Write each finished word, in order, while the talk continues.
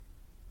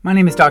My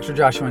name is Dr.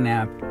 Joshua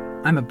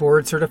Knabb. I'm a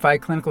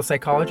board-certified clinical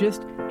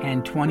psychologist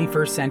and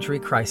 21st century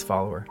Christ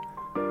follower.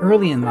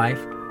 Early in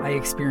life, I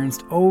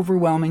experienced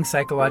overwhelming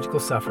psychological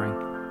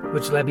suffering,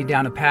 which led me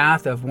down a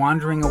path of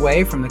wandering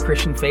away from the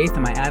Christian faith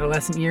in my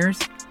adolescent years,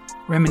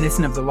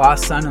 reminiscent of the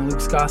lost son in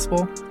Luke's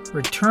gospel,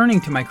 returning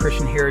to my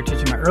Christian heritage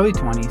in my early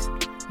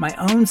 20s, my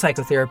own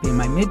psychotherapy in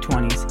my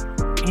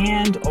mid-20s,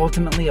 and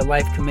ultimately a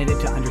life committed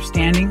to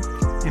understanding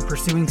and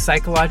pursuing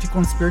psychological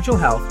and spiritual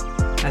health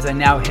as I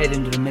now head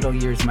into the middle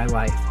years of my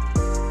life.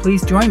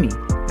 Please join me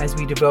as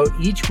we devote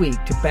each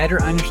week to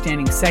better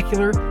understanding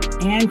secular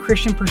and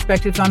Christian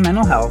perspectives on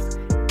mental health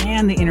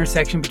and the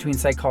intersection between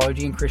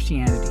psychology and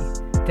Christianity.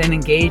 Then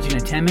engage in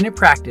a 10-minute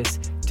practice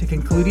to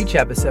conclude each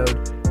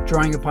episode,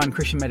 drawing upon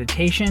Christian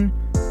meditation,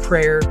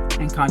 prayer,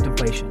 and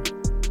contemplation.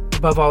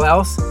 Above all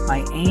else,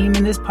 my aim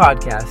in this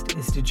podcast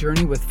is to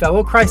journey with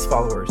fellow Christ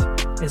followers,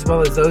 as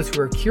well as those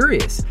who are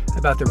curious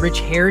about the rich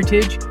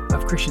heritage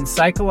of Christian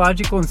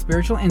psychological and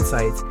spiritual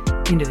insights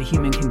into the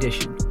human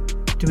condition,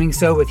 doing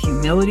so with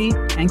humility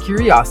and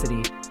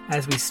curiosity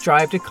as we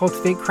strive to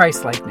cultivate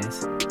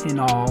Christ-likeness in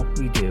all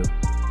we do.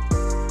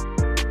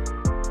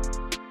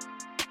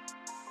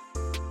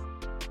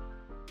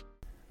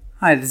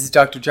 Hi, this is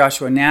Dr.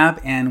 Joshua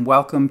Knabb, and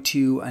welcome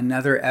to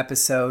another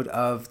episode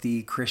of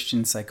The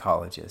Christian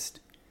Psychologist.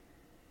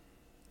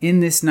 In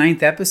this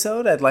 9th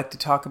episode, I'd like to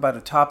talk about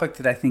a topic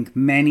that I think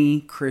many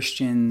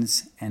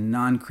Christians and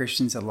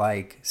non-Christians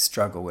alike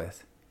struggle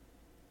with,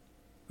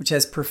 which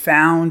has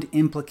profound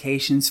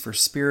implications for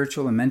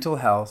spiritual and mental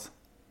health,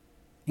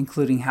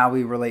 including how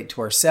we relate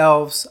to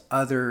ourselves,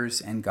 others,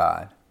 and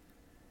God.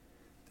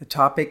 The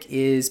topic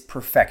is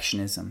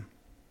perfectionism.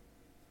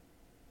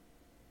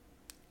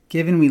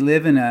 Given we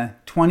live in a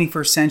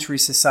 21st century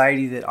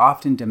society that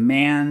often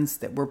demands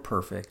that we're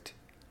perfect,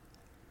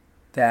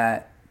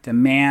 that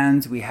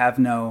demands we have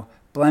no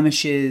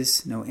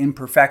blemishes, no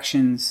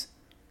imperfections,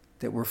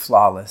 that we're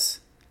flawless,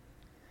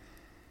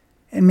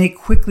 and may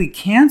quickly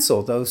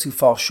cancel those who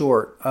fall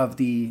short of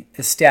the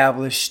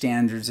established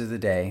standards of the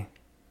day.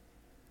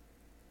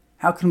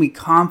 How can we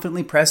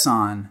confidently press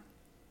on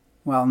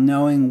while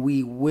knowing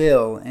we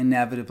will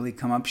inevitably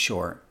come up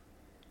short,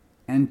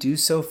 and do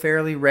so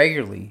fairly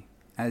regularly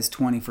as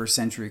 21st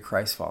century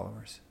Christ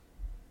followers?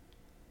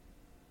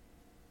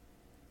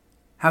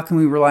 How can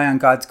we rely on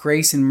God's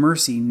grace and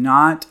mercy,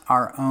 not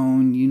our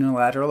own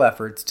unilateral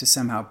efforts to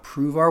somehow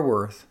prove our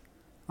worth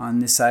on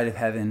this side of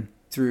heaven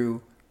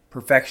through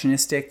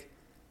perfectionistic,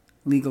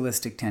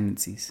 legalistic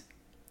tendencies?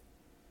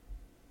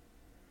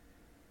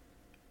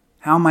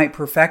 How might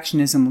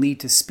perfectionism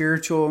lead to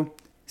spiritual,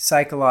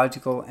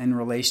 psychological, and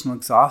relational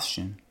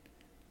exhaustion?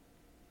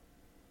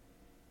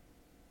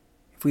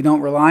 If we don't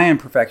rely on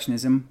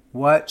perfectionism,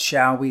 what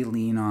shall we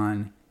lean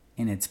on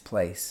in its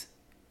place?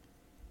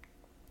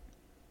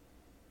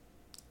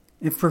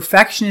 If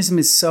perfectionism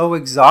is so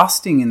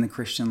exhausting in the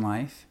Christian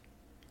life,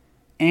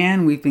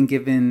 and we've been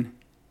given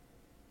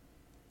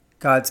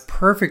God's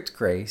perfect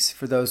grace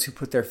for those who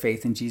put their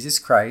faith in Jesus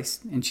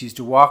Christ and choose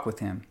to walk with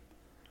Him,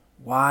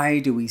 why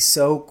do we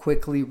so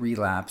quickly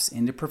relapse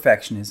into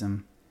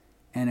perfectionism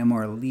and a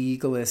more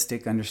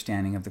legalistic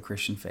understanding of the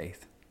Christian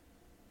faith?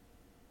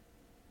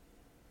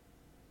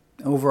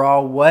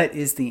 Overall, what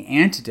is the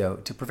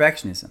antidote to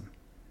perfectionism?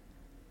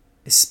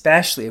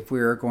 Especially if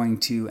we are going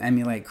to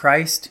emulate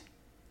Christ,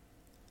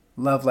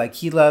 love like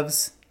He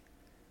loves,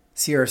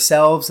 see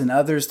ourselves and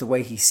others the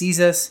way He sees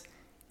us,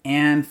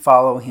 and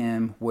follow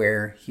Him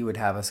where He would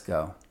have us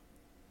go.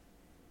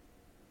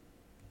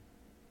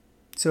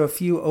 So a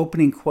few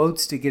opening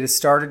quotes to get us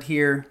started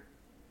here.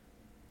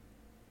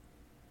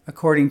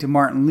 According to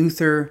Martin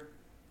Luther,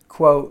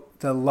 quote,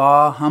 "The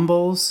law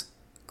humbles,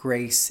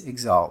 grace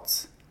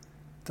exalts.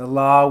 The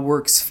law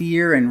works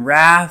fear and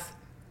wrath,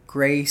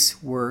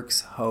 grace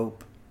works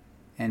hope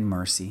and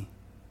mercy."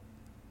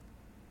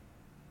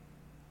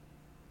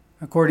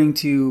 According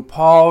to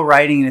Paul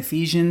writing in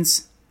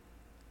Ephesians,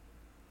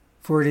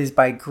 "For it is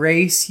by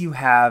grace you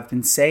have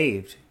been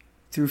saved,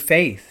 through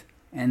faith,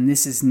 and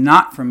this is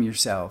not from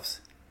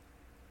yourselves.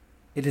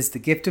 It is the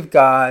gift of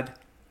God,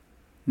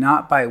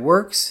 not by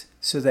works,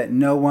 so that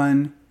no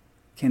one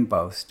can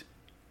boast."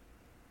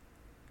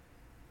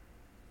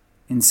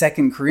 In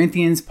 2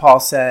 Corinthians, Paul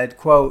said,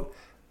 quote,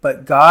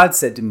 "But God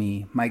said to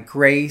me, my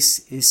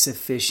grace is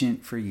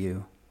sufficient for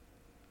you,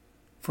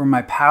 for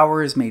my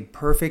power is made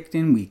perfect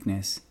in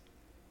weakness.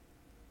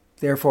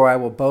 Therefore, I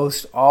will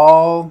boast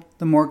all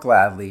the more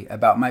gladly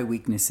about my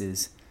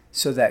weaknesses,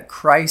 so that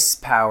Christ's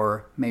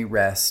power may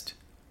rest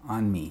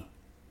on me."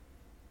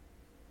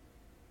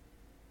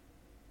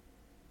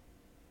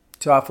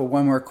 To offer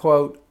one more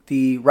quote,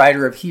 the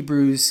writer of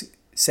Hebrews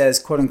says,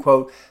 quote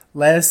unquote,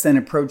 "Let us then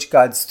approach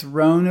God's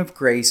throne of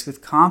grace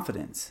with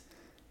confidence,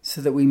 so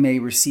that we may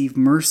receive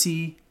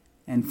mercy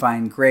and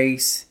find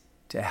grace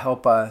to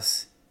help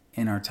us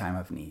in our time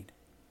of need."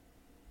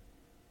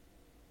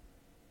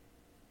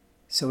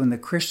 So in the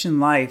Christian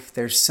life,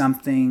 there's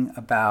something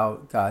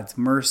about God's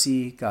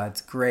mercy,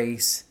 God's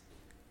grace,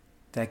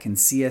 that can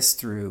see us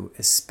through,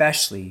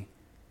 especially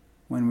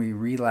when we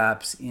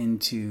relapse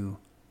into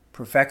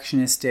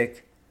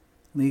perfectionistic,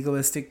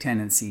 legalistic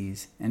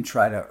tendencies and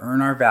try to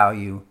earn our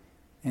value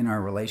in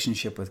our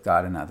relationship with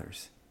God and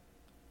others.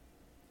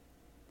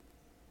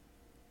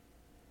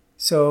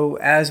 So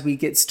as we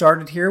get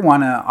started here, I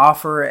want to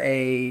offer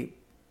a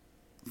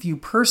few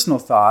personal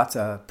thoughts,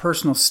 a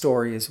personal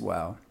story as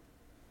well.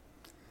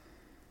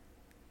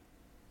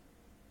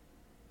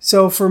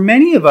 So for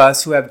many of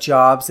us who have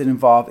jobs that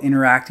involve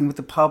interacting with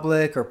the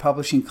public or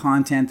publishing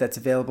content that's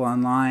available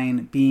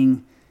online,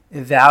 being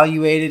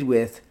evaluated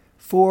with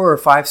 4 or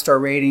 5 star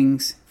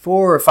ratings,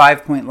 4 or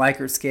 5 point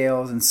Likert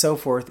scales, and so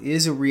forth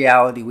is a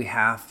reality we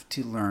have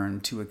to learn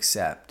to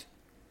accept.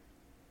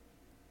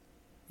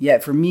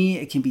 Yet for me,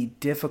 it can be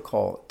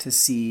difficult to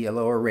see a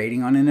lower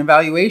rating on an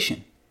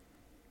evaluation,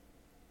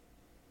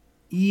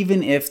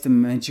 even if the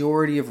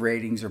majority of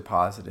ratings are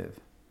positive.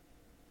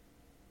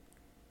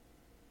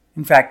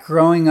 In fact,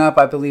 growing up,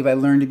 I believe I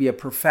learned to be a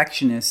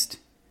perfectionist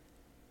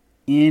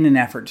in an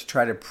effort to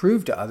try to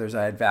prove to others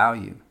I had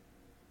value,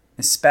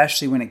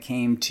 especially when it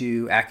came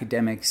to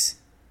academics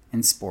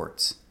and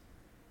sports.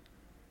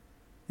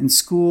 In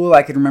school,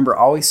 I could remember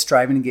always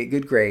striving to get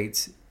good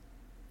grades,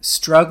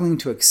 struggling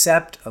to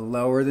accept a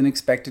lower than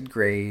expected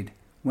grade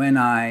when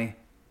I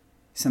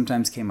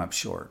sometimes came up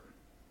short.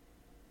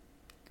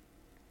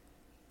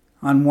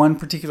 On one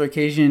particular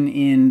occasion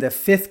in the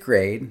 5th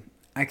grade,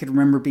 I could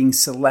remember being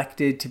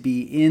selected to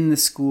be in the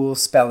school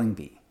spelling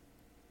bee,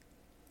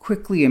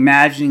 quickly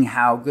imagining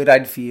how good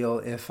I'd feel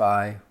if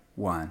I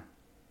won.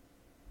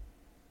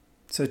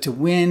 So to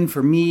win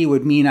for me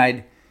would mean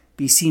I'd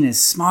be seen as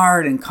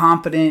smart and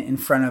competent in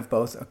front of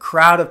both a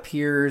crowd of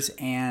peers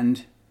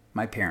and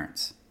my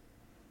parents.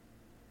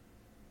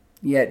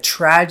 Yet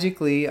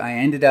tragically, I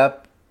ended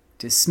up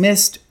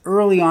dismissed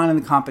early on in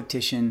the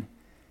competition,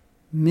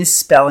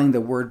 misspelling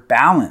the word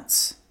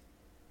balance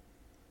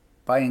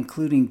by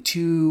including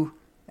 2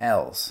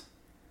 L's,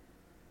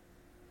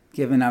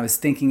 given I was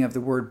thinking of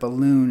the word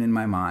balloon in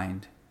my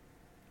mind.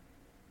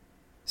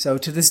 So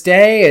to this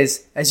day,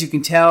 as you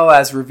can tell,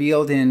 as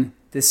revealed in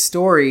this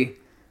story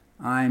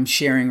I'm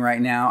sharing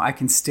right now, I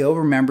can still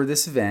remember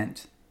this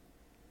event,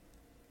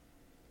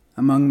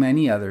 among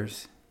many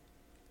others,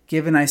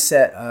 given I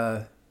set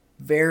a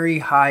very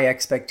high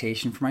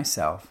expectation for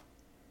myself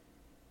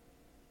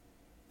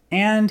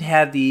and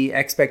had the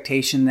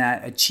expectation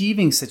that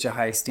achieving such a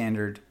high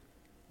standard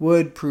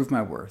would prove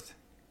my worth.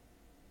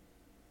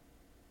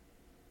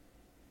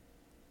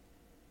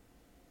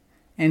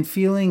 And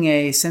feeling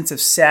a sense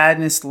of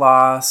sadness,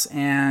 loss,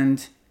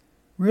 and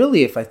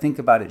really, if I think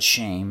about it,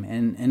 shame,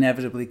 and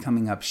inevitably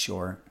coming up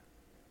short.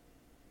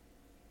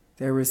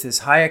 There was this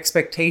high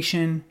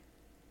expectation,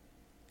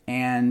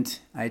 and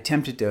I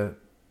attempted to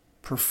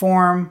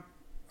perform,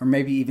 or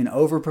maybe even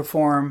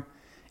overperform,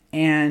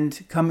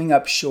 and coming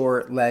up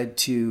short led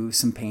to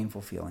some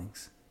painful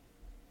feelings.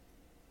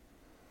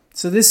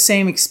 So this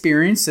same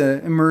experience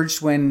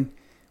emerged when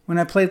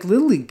I played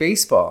Little League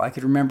Baseball. I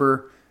could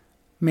remember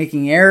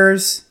making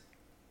errors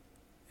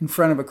in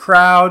front of a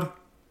crowd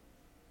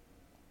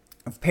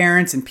of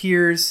parents and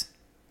peers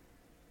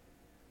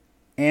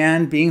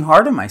and being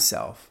hard on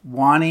myself,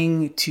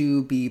 wanting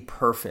to be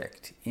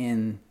perfect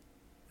in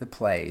the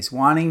plays,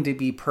 wanting to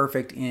be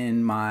perfect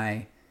in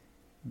my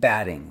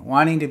batting,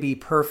 wanting to be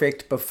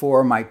perfect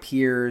before my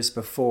peers,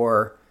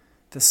 before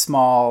the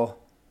small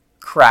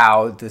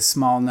crowd, the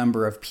small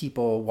number of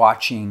people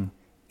watching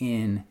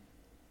in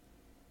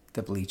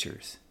the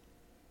bleachers.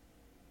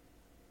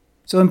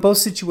 So in both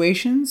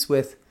situations,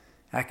 with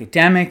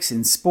academics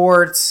and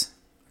sports,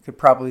 I could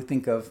probably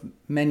think of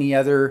many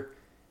other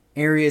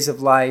areas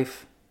of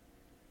life,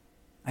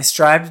 I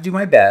strive to do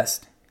my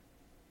best,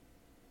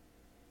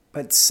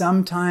 but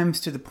sometimes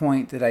to the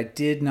point that I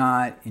did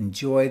not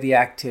enjoy the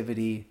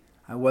activity,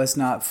 I was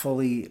not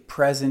fully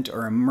present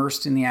or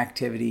immersed in the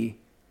activity,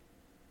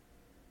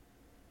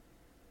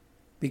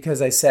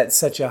 because I set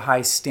such a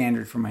high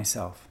standard for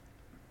myself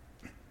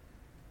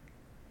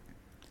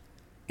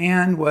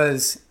and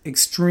was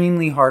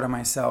extremely hard on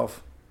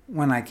myself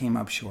when I came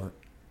up short.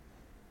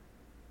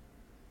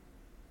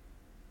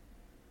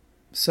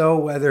 So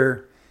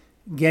whether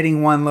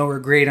getting one lower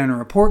grade on a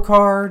report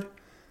card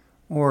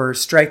or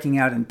striking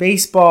out in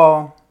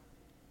baseball,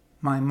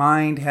 my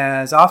mind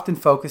has often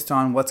focused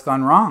on what's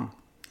gone wrong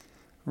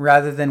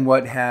rather than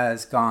what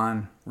has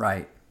gone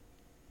right.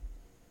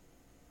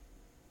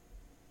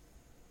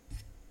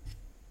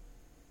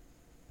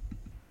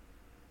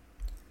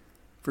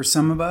 For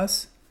some of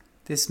us,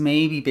 this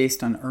may be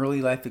based on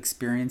early life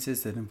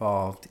experiences that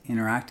involved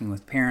interacting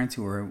with parents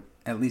who were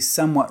at least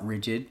somewhat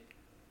rigid,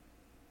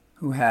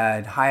 who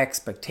had high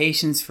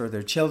expectations for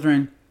their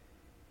children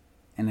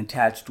and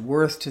attached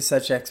worth to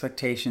such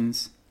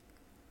expectations,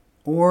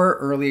 or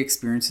early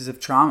experiences of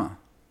trauma,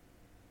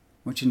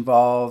 which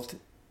involved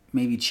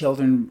maybe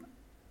children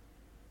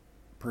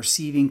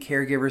perceiving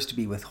caregivers to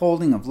be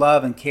withholding of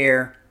love and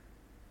care,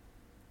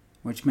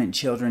 which meant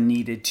children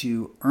needed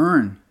to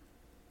earn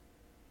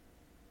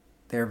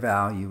their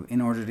value in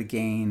order to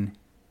gain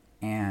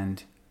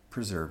and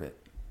preserve it.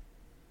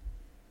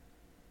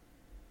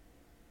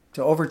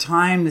 So over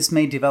time, this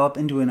may develop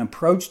into an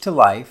approach to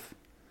life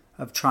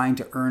of trying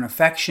to earn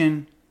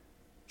affection,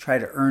 try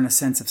to earn a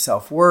sense of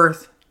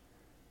self-worth,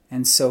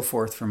 and so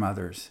forth from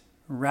others,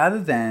 rather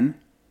than,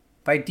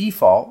 by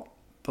default,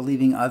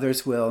 believing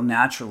others will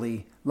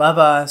naturally love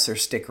us or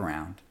stick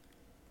around.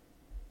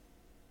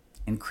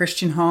 In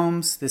Christian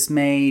homes, this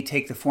may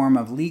take the form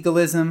of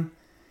legalism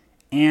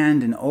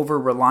and an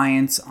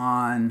over-reliance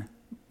on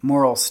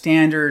moral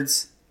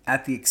standards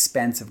at the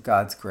expense of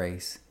God's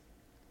grace,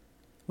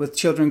 with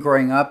children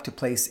growing up to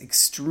place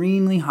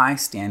extremely high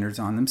standards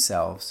on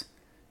themselves,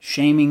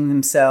 shaming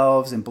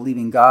themselves and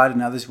believing God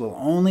and others will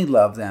only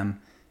love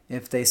them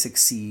if they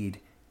succeed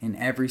in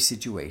every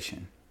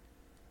situation,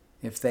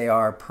 if they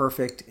are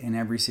perfect in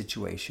every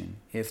situation,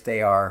 if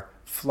they are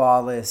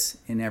flawless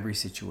in every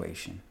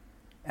situation,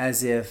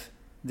 as if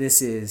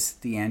this is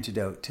the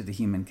antidote to the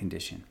human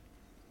condition,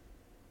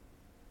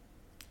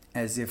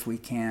 as if we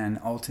can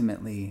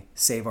ultimately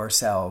save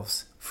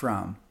ourselves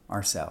from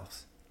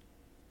ourselves.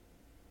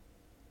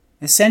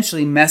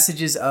 Essentially,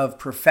 messages of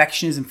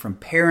perfectionism from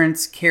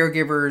parents,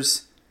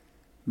 caregivers,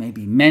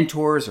 maybe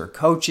mentors or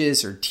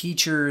coaches or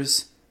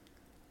teachers,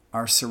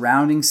 our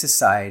surrounding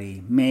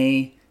society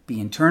may be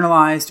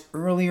internalized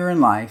earlier in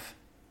life,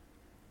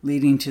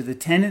 leading to the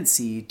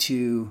tendency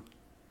to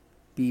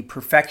be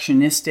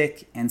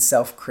perfectionistic and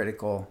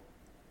self-critical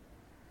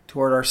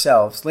toward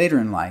ourselves later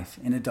in life,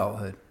 in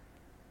adulthood.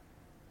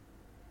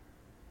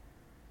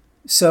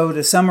 So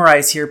to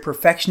summarize here,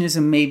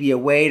 perfectionism may be a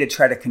way to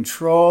try to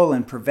control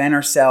and prevent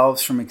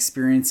ourselves from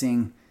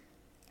experiencing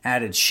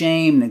added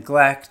shame,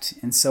 neglect,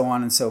 and so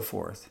on and so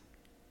forth.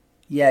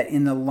 Yet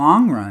in the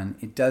long run,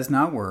 it does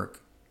not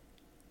work,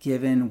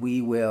 given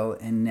we will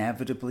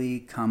inevitably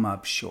come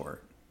up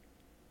short.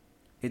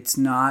 It's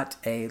not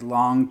a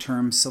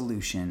long-term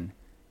solution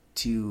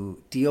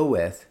to deal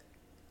with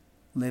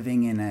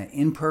living in an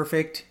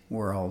imperfect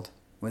world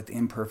with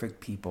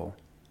imperfect people.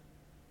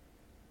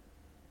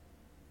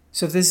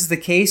 So if this is the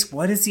case,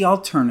 what is the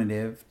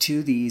alternative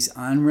to these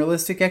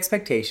unrealistic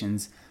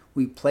expectations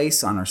we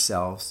place on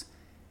ourselves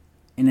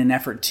in an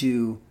effort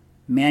to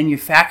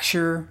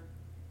manufacture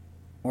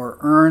or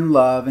earn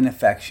love and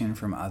affection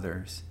from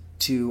others,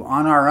 to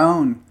on our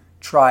own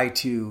try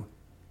to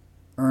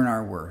earn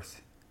our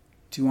worth,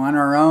 to on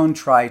our own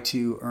try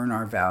to earn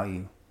our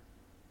value,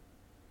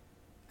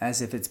 as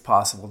if it's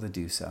possible to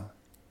do so?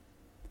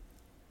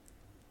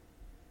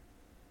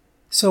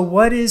 So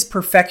what is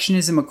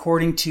perfectionism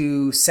according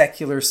to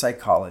secular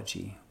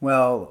psychology?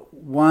 Well,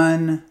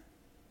 one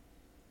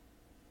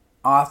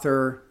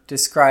author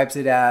describes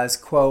it as,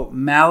 quote,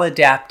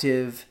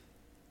 maladaptive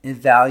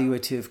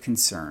evaluative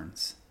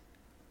concerns.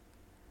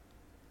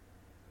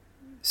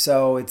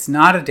 So it's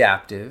not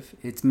adaptive,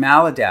 it's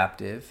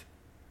maladaptive.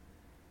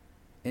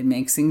 It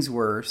makes things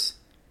worse.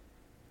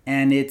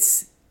 And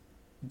it's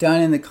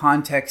done in the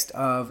context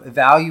of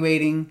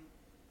evaluating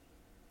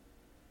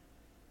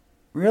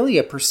really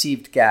a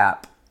perceived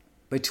gap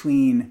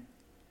between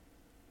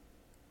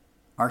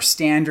our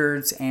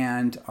standards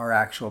and our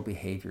actual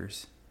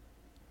behaviors.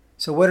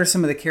 So what are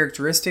some of the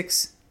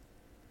characteristics?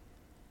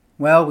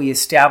 Well, we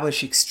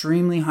establish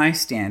extremely high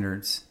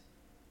standards,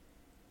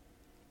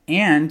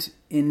 and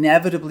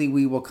inevitably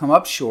we will come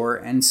up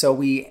short, and so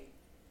we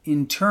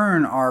in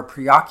turn are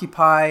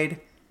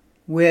preoccupied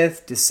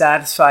with,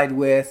 dissatisfied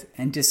with,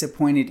 and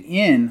disappointed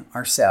in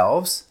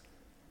ourselves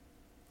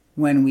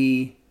when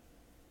we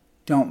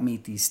don't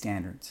meet these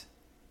standards.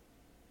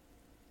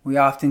 We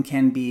often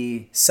can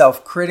be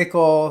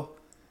self-critical,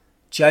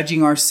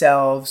 judging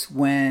ourselves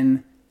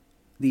when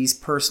these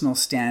personal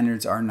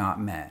standards are not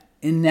met.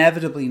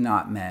 Inevitably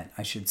not met,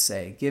 I should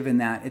say, given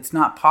that it's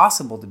not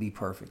possible to be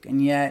perfect.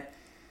 And yet,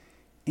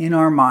 in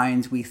our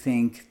minds, we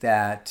think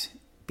that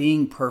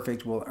being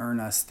perfect will earn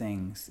us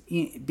things.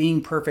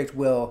 Being perfect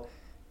will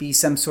be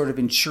some sort of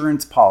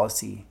insurance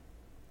policy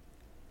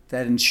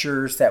that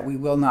ensures that we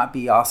will not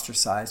be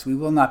ostracized, we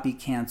will not be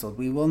canceled,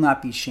 we will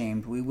not be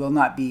shamed, we will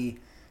not be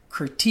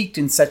critiqued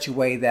in such a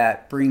way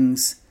that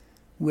brings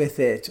with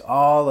it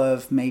all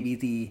of maybe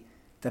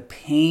the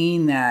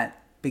pain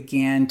that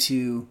began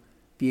to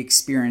be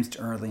experienced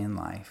early in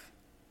life,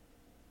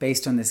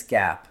 based on this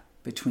gap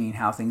between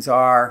how things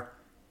are,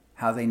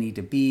 how they need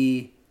to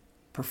be,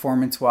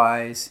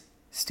 performance-wise,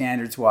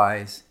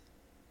 standards-wise,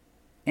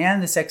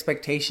 and this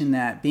expectation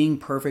that being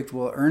perfect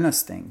will earn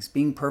us things.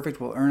 Being perfect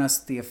will earn us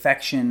the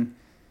affection,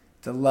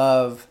 the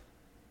love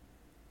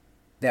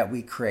that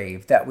we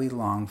crave, that we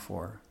long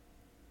for.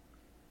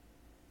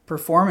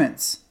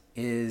 Performance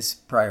is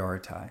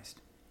prioritized.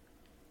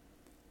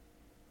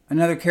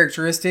 Another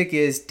characteristic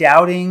is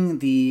doubting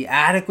the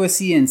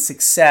adequacy and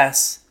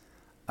success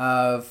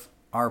of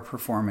our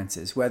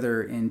performances,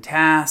 whether in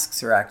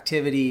tasks or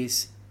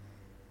activities,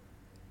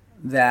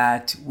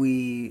 that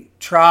we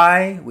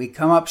try, we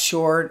come up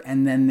short,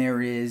 and then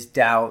there is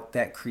doubt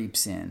that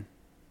creeps in.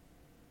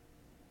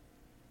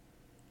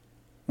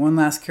 One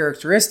last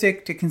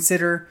characteristic to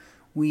consider,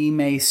 we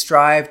may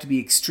strive to be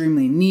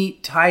extremely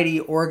neat, tidy,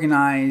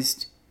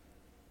 organized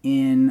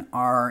in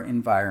our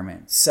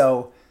environment.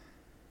 So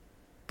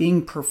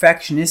being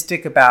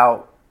perfectionistic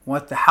about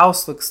what the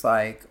house looks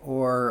like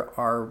or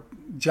our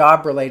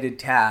job-related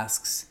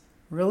tasks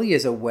really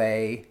is a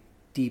way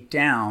deep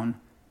down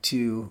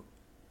to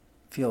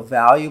feel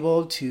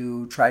valuable,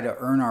 to try to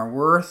earn our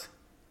worth,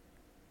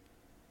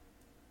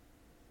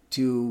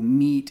 to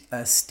meet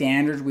a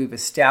standard we've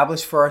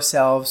established for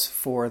ourselves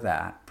for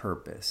that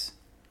purpose.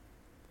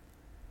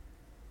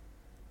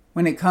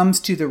 When it comes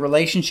to the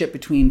relationship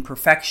between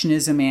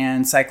perfectionism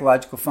and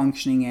psychological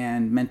functioning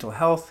and mental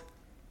health,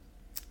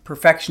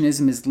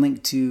 perfectionism is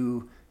linked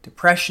to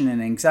depression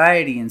and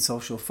anxiety and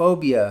social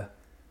phobia,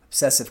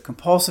 obsessive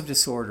compulsive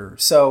disorder.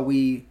 So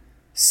we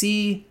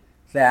see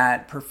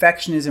that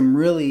perfectionism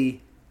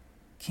really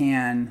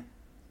can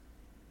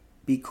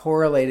be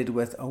correlated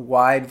with a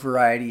wide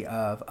variety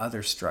of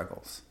other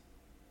struggles,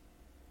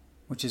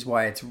 which is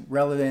why it's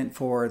relevant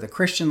for the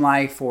Christian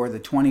life or the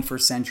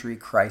 21st century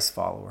Christ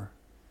follower.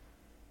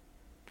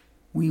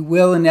 We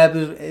will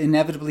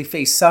inevitably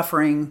face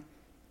suffering,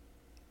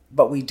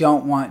 but we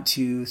don't want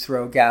to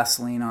throw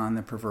gasoline on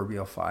the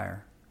proverbial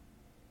fire.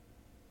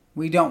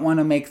 We don't want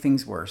to make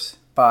things worse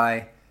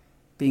by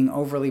being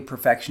overly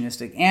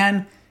perfectionistic.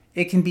 And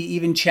it can be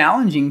even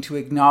challenging to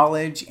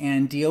acknowledge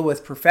and deal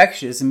with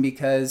perfectionism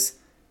because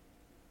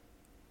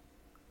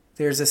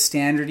there's a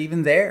standard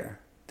even there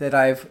that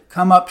I've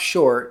come up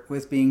short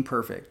with being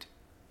perfect.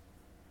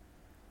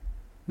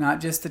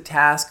 Not just the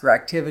task or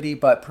activity,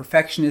 but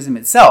perfectionism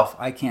itself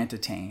I can't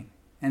attain.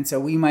 And so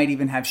we might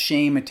even have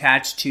shame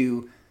attached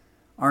to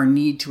our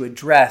need to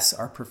address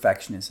our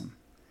perfectionism.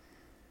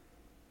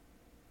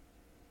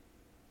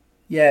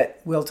 Yet,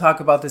 we'll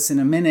talk about this in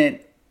a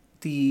minute,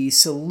 the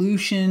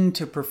solution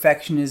to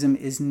perfectionism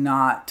is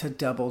not to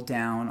double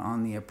down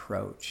on the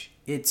approach.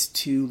 It's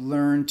to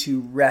learn to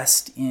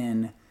rest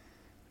in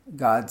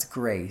God's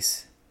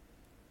grace,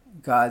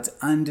 God's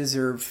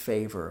undeserved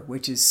favor,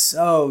 which is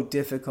so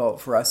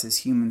difficult for us as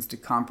humans to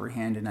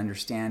comprehend and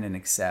understand and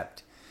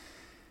accept,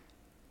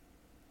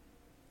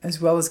 as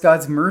well as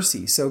God's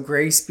mercy. So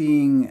grace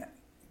being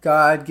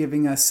God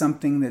giving us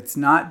something that's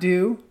not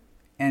due,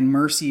 and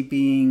mercy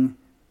being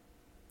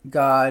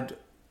God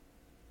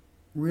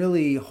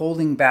really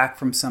holding back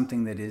from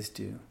something that is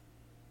due,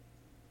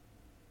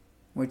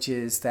 which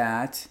is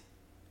that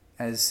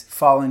as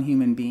fallen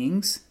human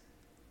beings,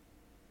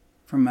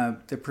 from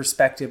the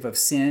perspective of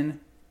sin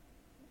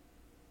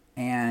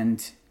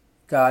and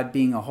God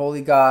being a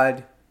holy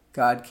God,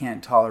 God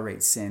can't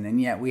tolerate sin.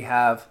 And yet we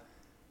have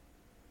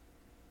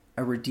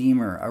a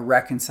Redeemer, a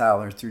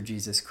reconciler through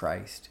Jesus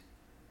Christ.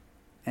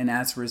 And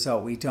as a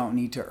result, we don't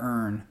need to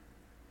earn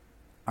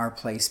our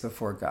place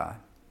before God.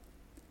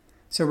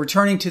 So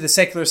returning to the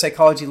secular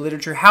psychology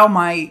literature, how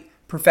might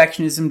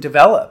perfectionism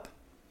develop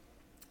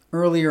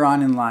earlier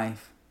on in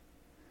life?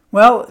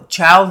 Well,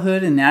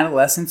 childhood and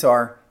adolescence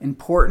are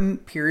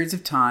important periods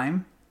of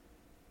time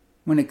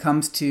when it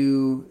comes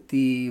to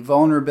the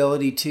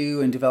vulnerability to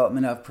and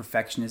development of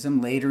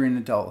perfectionism later in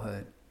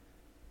adulthood.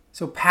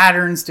 So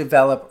patterns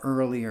develop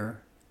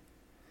earlier.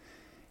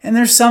 And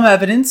there's some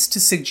evidence to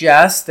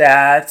suggest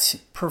that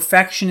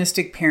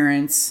perfectionistic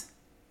parents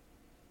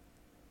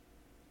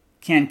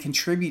can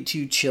contribute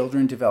to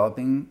children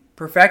developing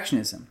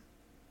perfectionism.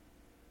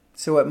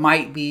 So it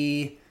might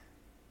be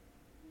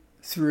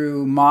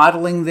through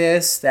modeling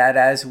this that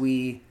as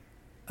we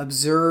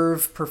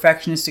observe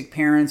perfectionistic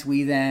parents,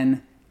 we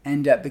then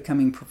end up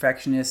becoming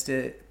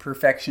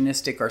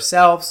perfectionistic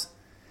ourselves.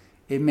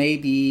 It may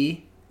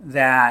be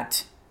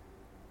that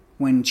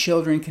when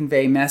children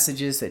convey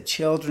messages that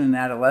children and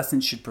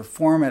adolescents should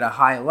perform at a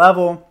high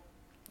level,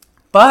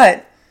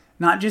 but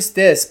not just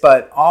this,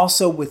 but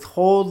also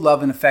withhold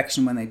love and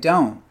affection when they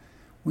don't.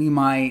 We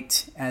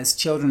might, as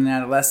children and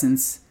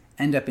adolescents,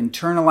 end up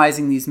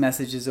internalizing these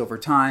messages over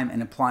time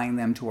and applying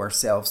them to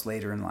ourselves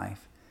later in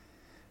life.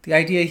 The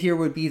idea here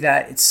would be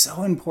that it's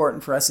so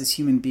important for us as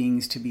human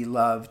beings to be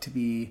loved, to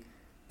be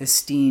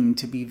esteemed,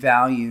 to be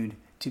valued,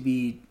 to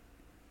be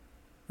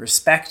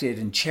respected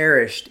and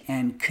cherished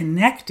and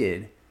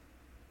connected,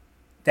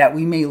 that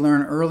we may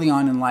learn early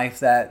on in life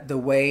that the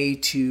way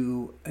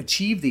to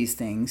achieve these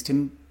things,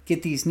 to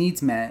get these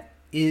needs met,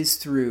 is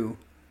through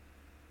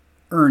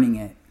earning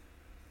it,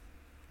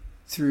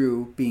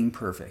 through being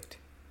perfect.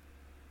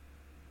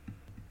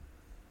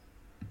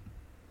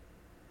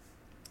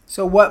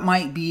 So what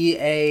might be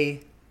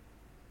a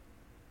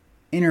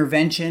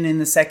intervention in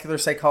the secular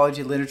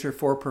psychology literature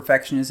for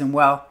perfectionism?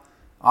 Well,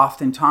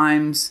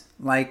 oftentimes,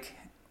 like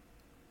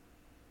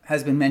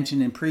has been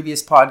mentioned in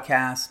previous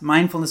podcasts,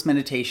 mindfulness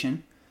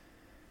meditation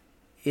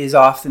is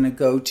often a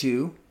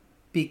go-to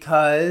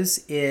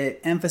because it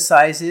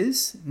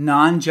emphasizes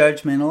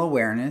non-judgmental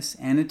awareness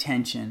and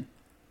attention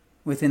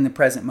within the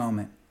present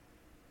moment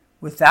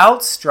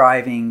without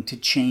striving to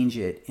change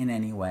it in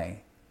any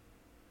way.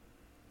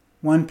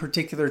 One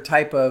particular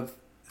type of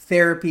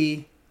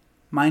therapy,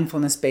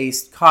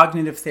 mindfulness-based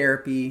cognitive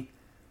therapy,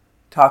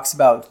 talks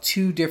about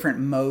two different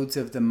modes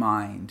of the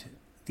mind,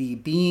 the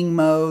being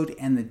mode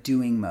and the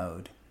doing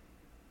mode.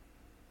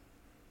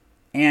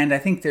 And I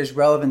think there's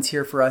relevance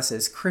here for us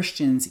as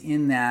Christians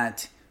in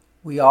that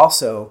we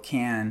also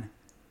can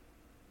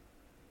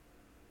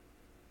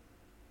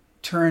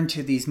turn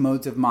to these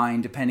modes of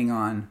mind depending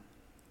on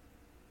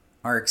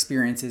our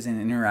experiences and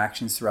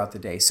interactions throughout the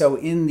day. So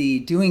in the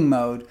doing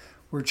mode,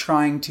 we're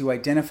trying to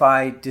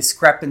identify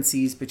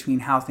discrepancies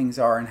between how things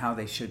are and how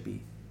they should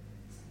be.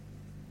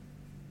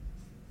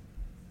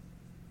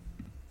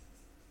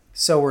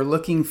 So we're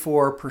looking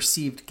for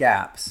perceived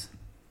gaps.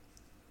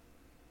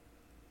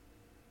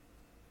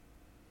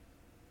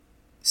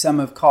 Some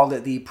have called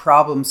it the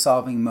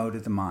problem-solving mode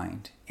of the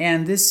mind.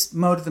 And this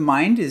mode of the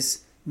mind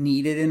is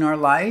needed in our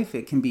life.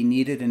 It can be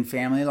needed in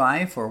family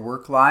life or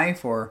work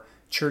life or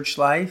church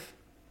life.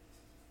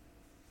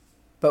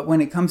 But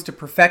when it comes to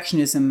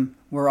perfectionism,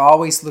 we're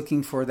always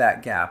looking for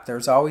that gap.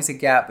 There's always a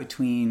gap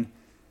between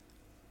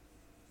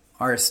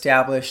our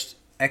established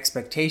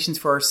expectations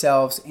for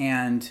ourselves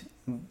and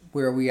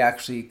where we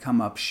actually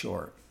come up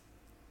short.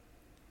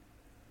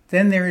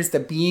 Then there is the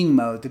being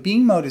mode. The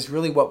being mode is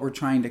really what we're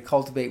trying to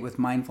cultivate with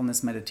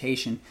mindfulness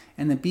meditation.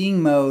 And the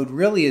being mode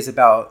really is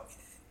about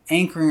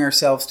anchoring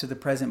ourselves to the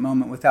present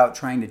moment without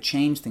trying to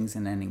change things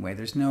in any way.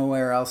 There's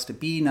nowhere else to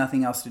be,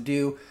 nothing else to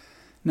do,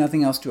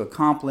 nothing else to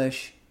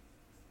accomplish.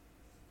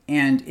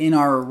 And in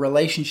our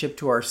relationship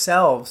to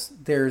ourselves,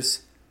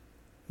 there's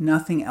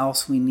nothing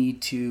else we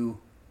need to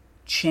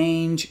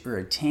change or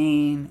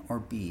attain or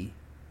be.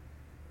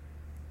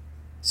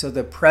 So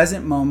the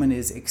present moment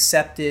is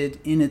accepted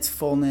in its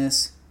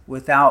fullness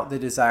without the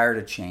desire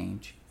to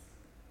change.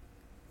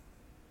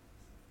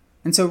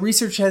 And so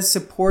research has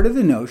supported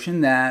the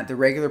notion that the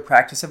regular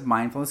practice of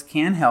mindfulness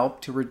can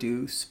help to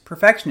reduce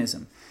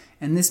perfectionism.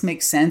 And this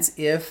makes sense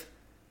if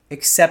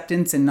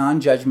acceptance and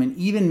non-judgment,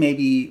 even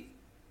maybe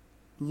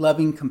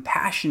loving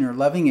compassion or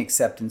loving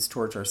acceptance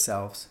towards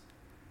ourselves,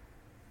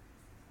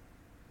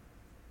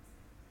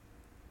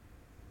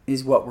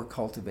 is what we're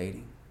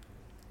cultivating.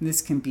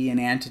 This can be an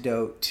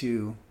antidote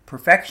to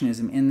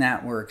perfectionism in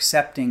that we're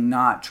accepting,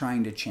 not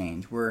trying to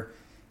change. We're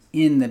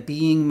in the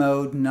being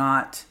mode,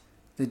 not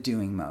the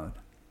doing mode.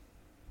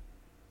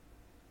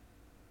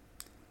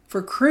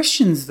 For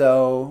Christians,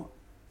 though,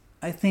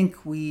 I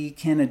think we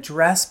can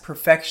address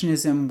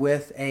perfectionism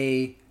with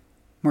a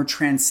more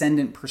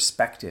transcendent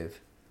perspective.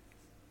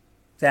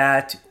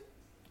 That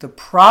the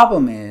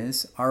problem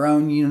is our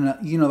own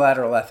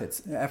unilateral efforts.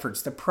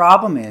 The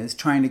problem is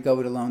trying to go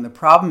it alone. The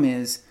problem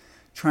is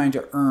trying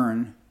to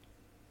earn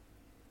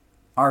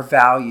our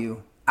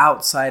value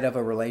outside of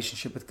a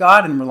relationship with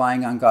God and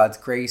relying on God's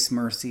grace,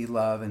 mercy,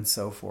 love, and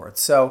so forth.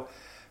 So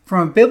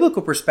from a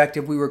biblical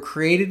perspective, we were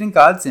created in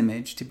God's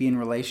image to be in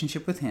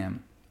relationship with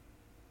Him,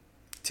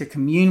 to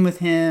commune with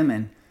Him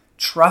and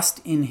trust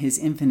in His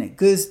infinite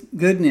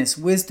goodness,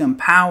 wisdom,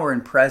 power,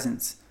 and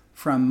presence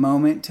from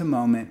moment to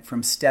moment,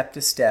 from step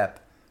to step,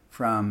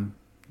 from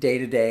day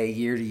to day,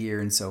 year to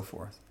year, and so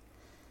forth.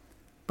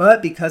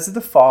 But because of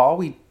the fall,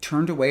 we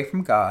turned away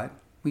from God.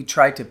 We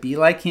tried to be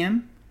like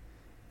Him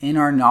in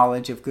our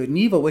knowledge of good and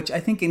evil, which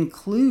I think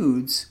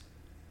includes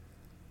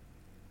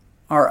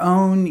our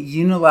own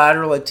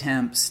unilateral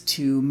attempts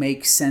to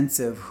make sense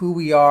of who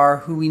we are,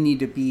 who we need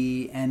to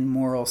be, and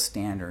moral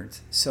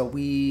standards. So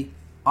we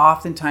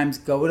oftentimes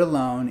go it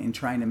alone in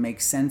trying to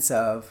make sense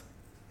of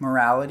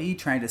morality,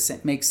 trying to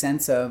make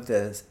sense of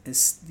the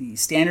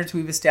standards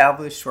we've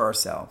established for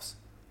ourselves.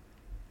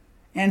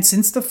 And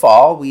since the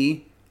fall,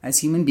 we, as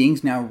human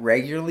beings, now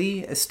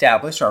regularly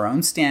establish our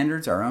own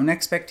standards, our own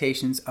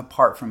expectations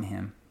apart from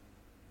Him,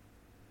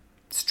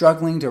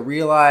 struggling to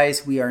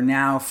realize we are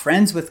now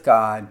friends with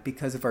God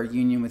because of our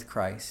union with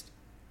Christ.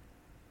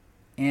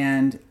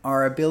 And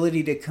our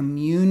ability to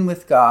commune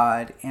with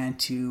God and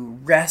to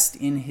rest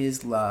in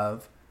His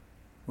love,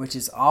 which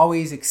is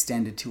always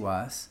extended to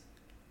us,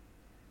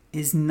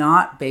 is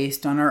not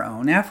based on our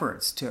own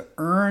efforts to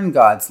earn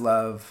God's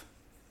love,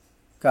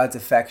 God's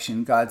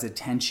affection, God's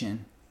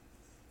attention,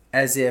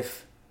 as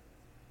if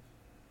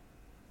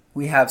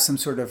we have some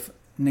sort of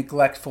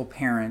neglectful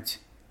parent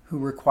who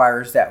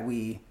requires that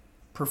we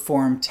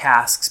perform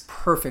tasks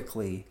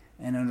perfectly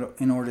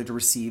in order to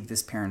receive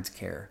this parent's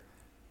care.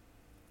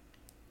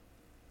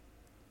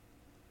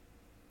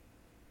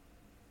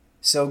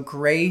 So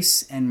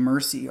grace and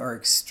mercy are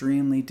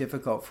extremely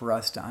difficult for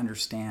us to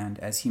understand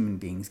as human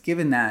beings,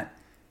 given that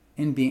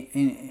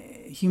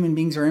human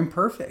beings are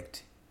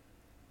imperfect.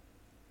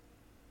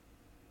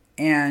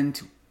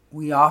 And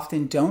we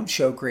often don't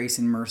show grace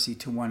and mercy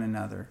to one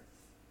another.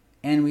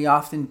 And we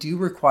often do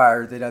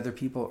require that other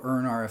people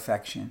earn our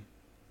affection.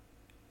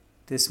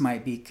 This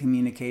might be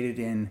communicated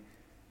in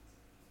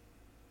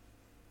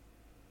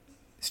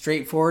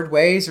straightforward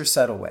ways or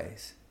subtle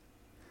ways.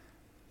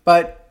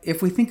 But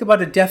if we think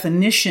about a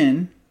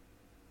definition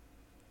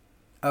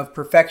of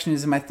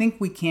perfectionism, I think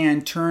we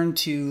can turn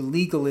to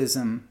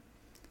legalism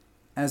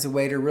as a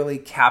way to really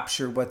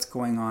capture what's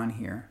going on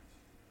here.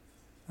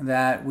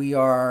 That we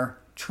are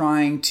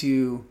trying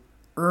to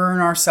earn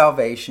our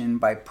salvation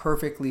by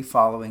perfectly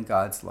following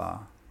God's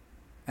law,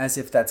 as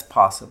if that's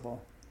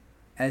possible,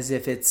 as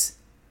if it's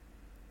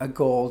a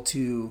goal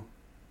to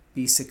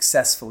be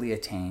successfully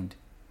attained.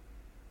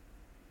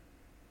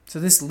 So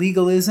this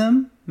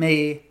legalism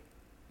may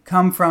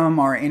come from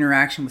our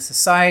interaction with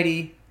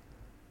society,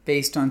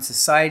 based on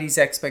society's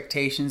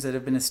expectations that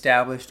have been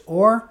established,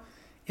 or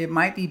it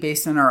might be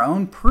based on our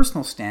own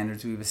personal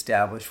standards we've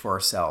established for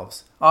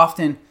ourselves,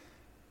 often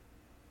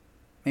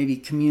maybe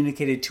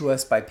communicated to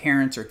us by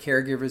parents or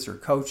caregivers or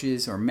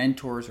coaches or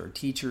mentors or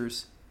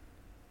teachers,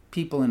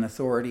 people in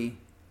authority.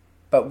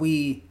 But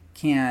we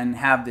can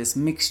have this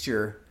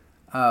mixture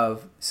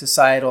of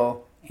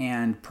societal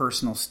and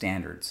personal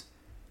standards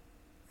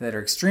that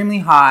are extremely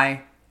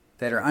high,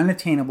 that are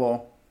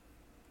unattainable.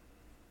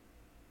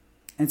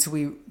 And so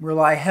we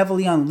rely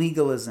heavily on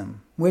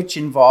legalism, which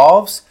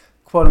involves,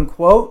 quote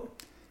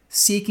unquote,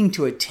 seeking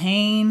to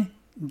attain,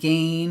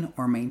 gain,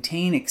 or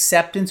maintain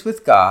acceptance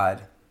with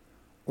God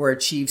or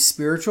achieve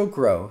spiritual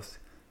growth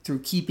through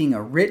keeping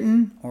a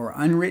written or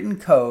unwritten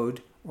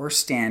code or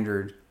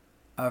standard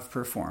of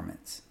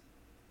performance.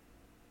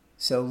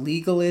 So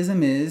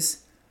legalism is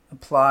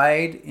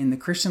applied in the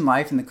Christian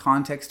life in the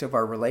context of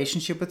our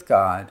relationship with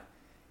God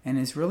and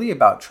is really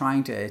about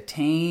trying to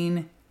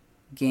attain,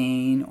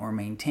 gain, or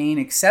maintain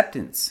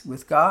acceptance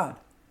with God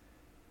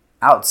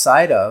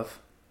outside of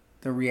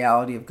the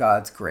reality of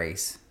God's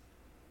grace.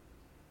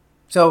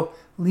 So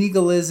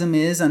legalism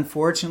is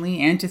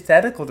unfortunately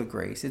antithetical to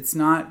grace. It's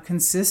not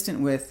consistent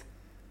with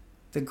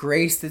the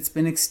grace that's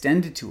been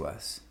extended to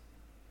us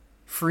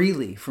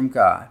freely from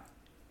God.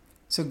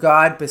 So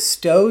God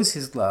bestows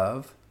his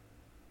love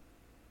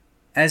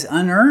as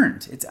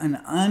unearned. It's an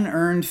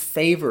unearned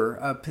favor,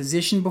 a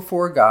position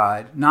before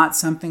God, not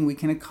something we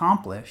can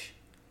accomplish.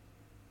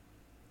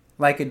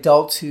 Like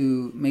adults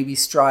who maybe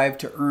strive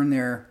to earn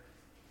their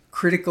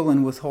critical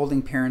and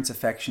withholding parents'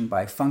 affection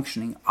by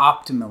functioning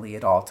optimally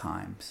at all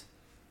times.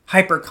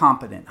 Hyper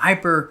competent,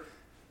 hyper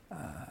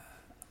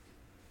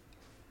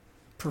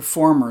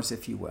performers,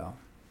 if you will.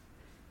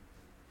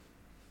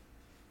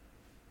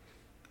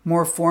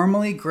 More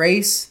formally,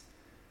 grace,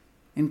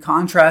 in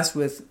contrast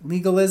with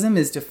legalism,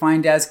 is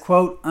defined as,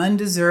 quote,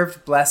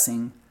 undeserved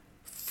blessing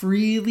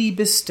freely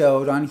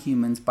bestowed on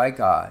humans by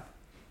God.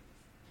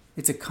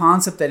 It's a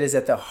concept that is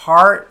at the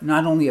heart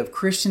not only of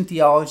Christian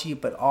theology,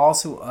 but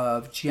also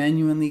of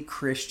genuinely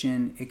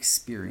Christian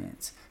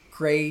experience.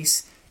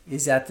 Grace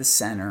is at the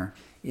center.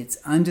 It's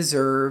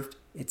undeserved.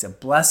 It's a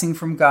blessing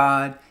from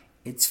God.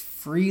 It's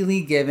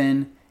freely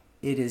given.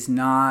 It is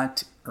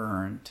not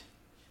earned.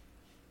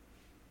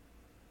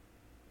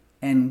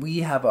 And we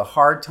have a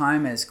hard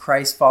time as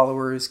Christ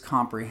followers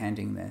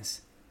comprehending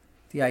this.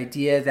 The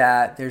idea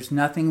that there's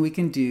nothing we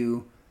can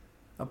do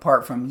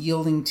apart from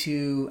yielding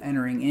to,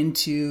 entering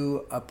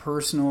into a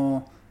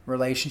personal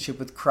relationship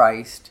with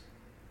Christ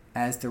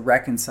as the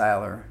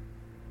reconciler.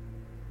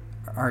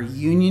 Our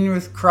union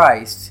with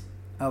Christ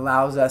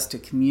allows us to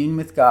commune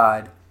with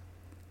God,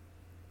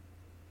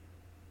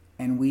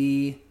 and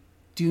we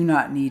do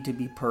not need to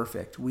be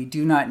perfect. We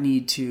do not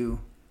need to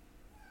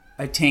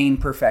attain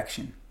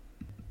perfection.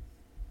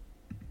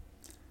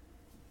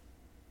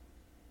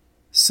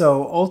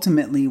 So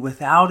ultimately,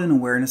 without an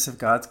awareness of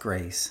God's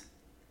grace,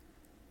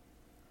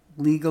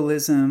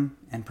 legalism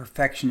and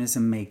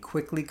perfectionism may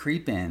quickly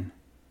creep in.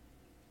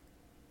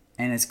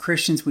 And as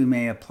Christians, we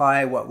may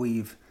apply what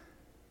we've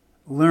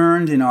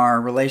learned in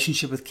our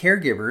relationship with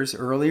caregivers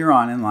earlier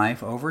on in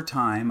life. Over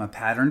time, a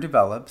pattern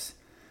develops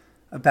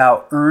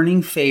about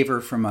earning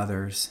favor from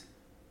others,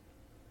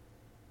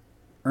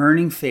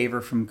 earning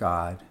favor from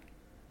God.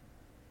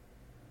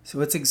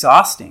 So it's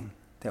exhausting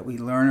that we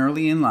learn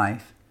early in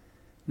life,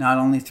 not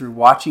only through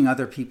watching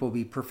other people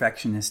be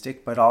perfectionistic,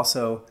 but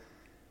also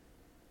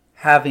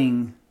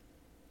having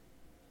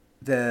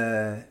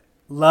the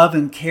love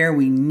and care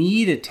we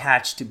need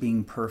attached to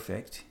being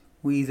perfect.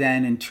 We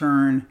then, in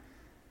turn,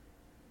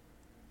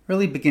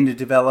 really begin to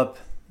develop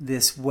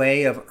this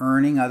way of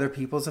earning other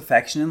people's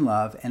affection and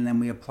love, and then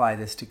we apply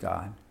this to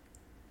God.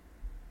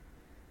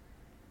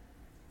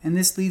 And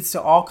this leads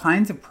to all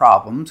kinds of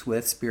problems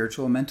with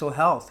spiritual and mental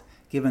health,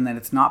 given that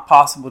it's not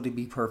possible to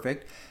be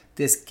perfect.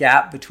 This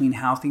gap between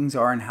how things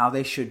are and how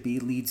they should be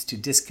leads to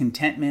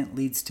discontentment,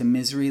 leads to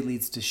misery,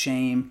 leads to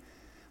shame,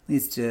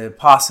 leads to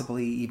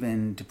possibly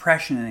even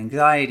depression and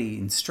anxiety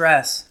and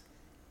stress.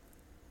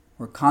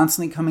 We're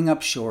constantly coming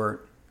up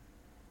short.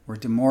 We're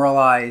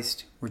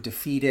demoralized. We're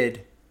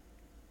defeated.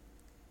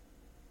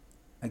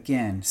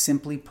 Again,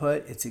 simply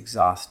put, it's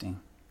exhausting.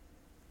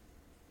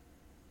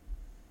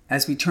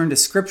 As we turn to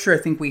Scripture, I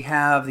think we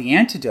have the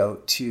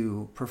antidote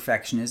to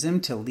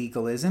perfectionism, to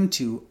legalism,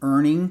 to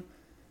earning,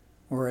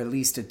 or at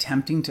least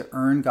attempting to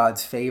earn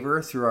God's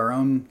favor through our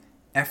own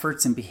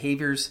efforts and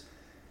behaviors.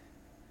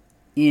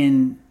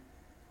 In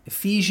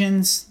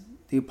Ephesians,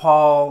 the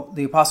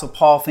Apostle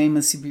Paul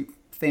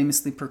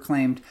famously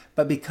proclaimed,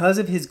 "But because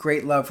of his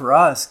great love for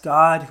us,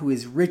 God, who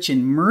is rich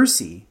in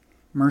mercy,"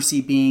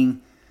 mercy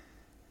being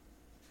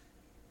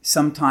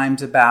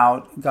sometimes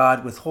about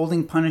God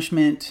withholding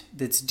punishment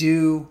that's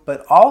due,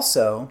 but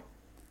also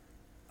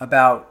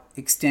about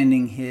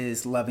extending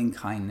his loving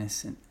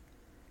kindness.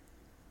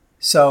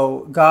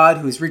 So God,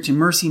 who is rich in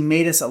mercy,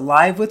 made us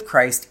alive with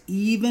Christ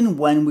even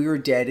when we were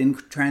dead in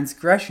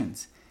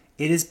transgressions.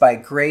 It is by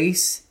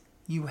grace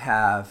you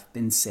have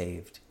been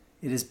saved.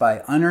 It is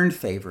by unearned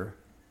favor,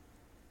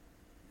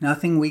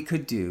 nothing we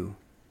could do,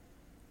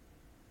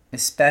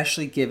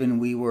 especially given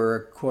we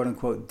were, quote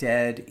unquote,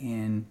 dead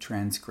in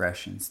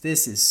transgressions.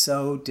 This is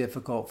so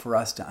difficult for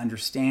us to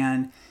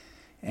understand,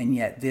 and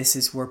yet this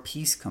is where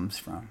peace comes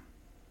from.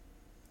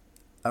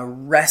 A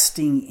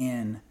resting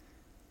in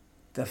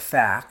the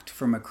fact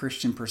from a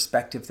Christian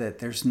perspective that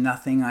there's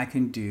nothing I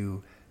can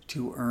do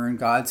to earn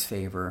God's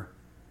favor,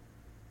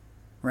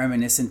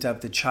 reminiscent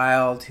of the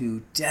child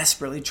who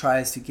desperately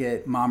tries to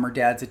get mom or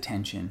dad's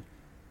attention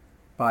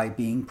by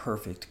being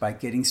perfect, by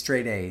getting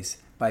straight A's,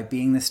 by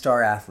being the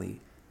star athlete,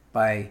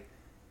 by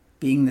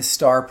being the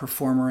star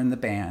performer in the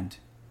band.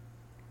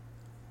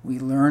 We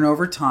learn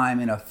over time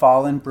in a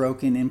fallen,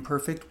 broken,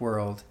 imperfect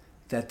world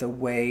that the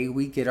way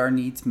we get our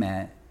needs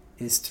met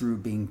is through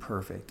being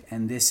perfect.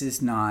 And this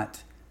is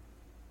not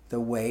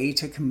the way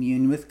to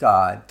commune with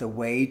God, the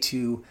way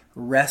to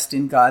rest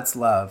in God's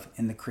love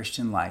in the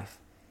Christian life.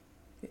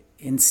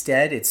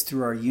 Instead, it's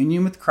through our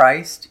union with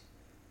Christ,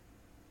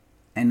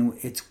 and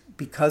it's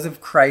because of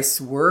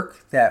Christ's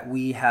work that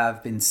we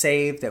have been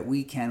saved, that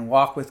we can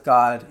walk with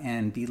God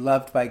and be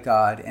loved by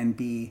God and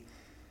be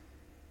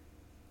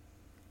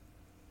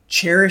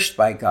cherished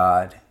by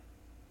God.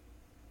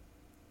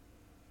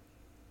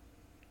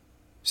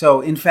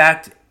 So, in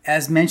fact,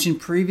 as mentioned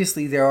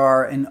previously, there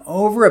are an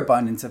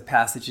overabundance of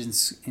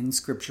passages in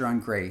Scripture on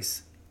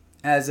grace,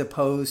 as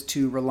opposed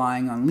to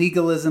relying on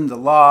legalism, the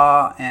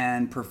law,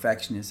 and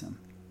perfectionism,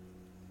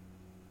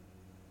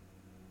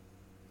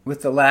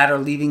 with the latter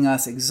leaving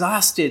us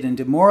exhausted and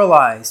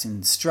demoralized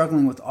and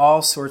struggling with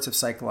all sorts of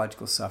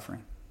psychological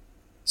suffering.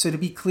 So to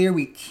be clear,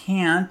 we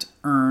can't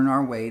earn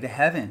our way to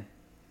heaven.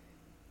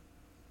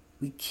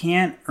 We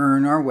can't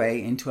earn our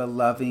way into a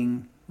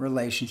loving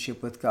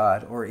relationship with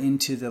God or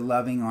into the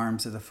loving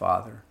arms of the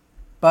Father.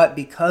 But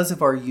because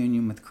of our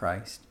union with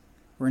Christ,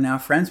 we're now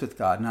friends with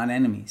God, not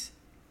enemies.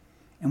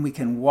 And we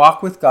can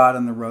walk with God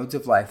on the roads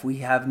of life. We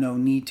have no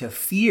need to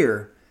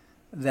fear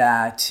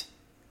that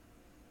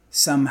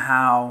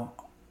somehow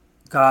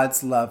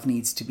God's love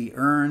needs to be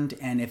earned,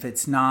 and if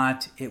it's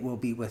not, it will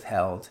be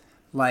withheld,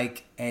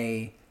 like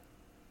a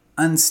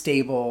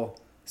unstable,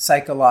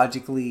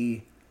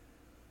 psychologically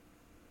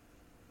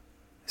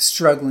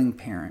struggling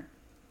parent.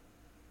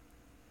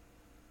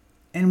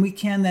 And we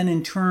can then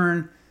in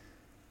turn,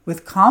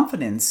 with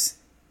confidence,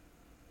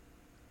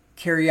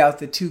 carry out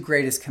the two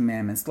greatest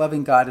commandments,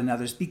 loving God and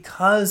others,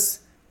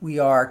 because we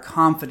are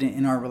confident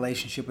in our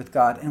relationship with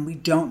God and we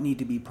don't need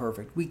to be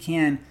perfect. We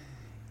can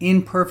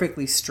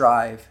imperfectly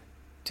strive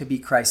to be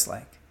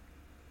Christ-like.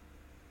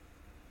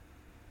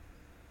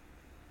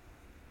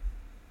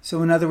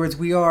 So in other words,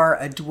 we are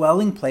a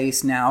dwelling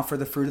place now for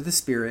the fruit of the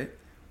Spirit,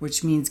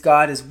 which means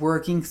God is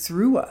working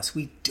through us.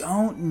 We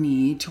don't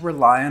need to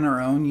rely on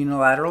our own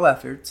unilateral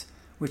efforts,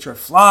 which are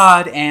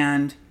flawed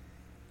and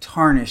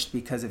tarnished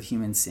because of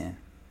human sin.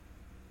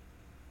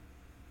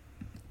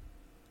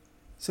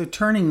 So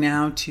turning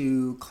now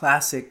to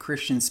classic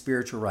Christian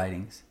spiritual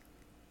writings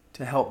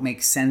to help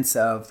make sense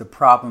of the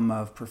problem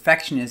of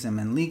perfectionism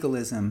and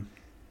legalism,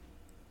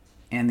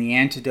 and the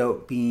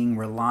antidote being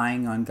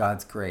relying on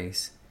God's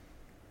grace.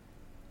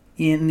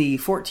 In the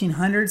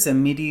 1400s, a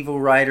medieval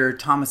writer,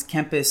 Thomas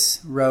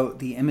Kempis, wrote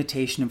The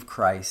Imitation of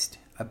Christ,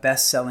 a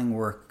best-selling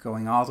work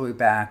going all the way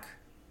back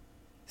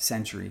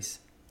centuries.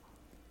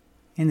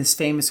 In this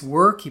famous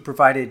work, he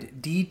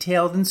provided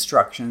detailed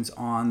instructions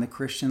on the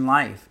Christian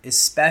life,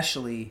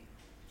 especially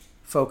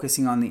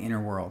focusing on the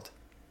inner world.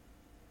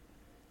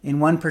 In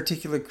one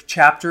particular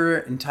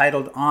chapter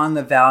entitled On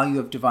the Value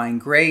of Divine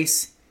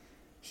Grace,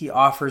 he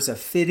offers a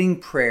fitting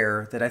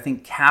prayer that I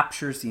think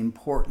captures the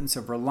importance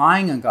of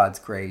relying on God's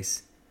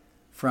grace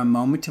from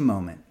moment to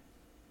moment.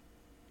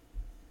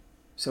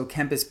 So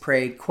Kempis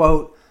prayed,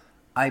 quote,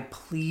 "I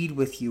plead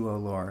with you, O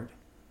Lord.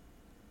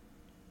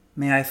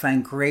 May I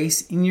find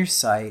grace in your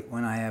sight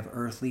when I have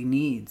earthly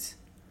needs,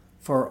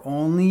 for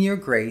only your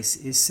grace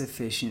is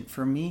sufficient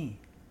for me.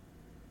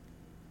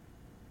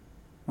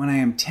 When I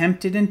am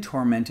tempted and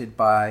tormented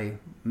by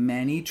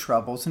many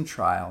troubles and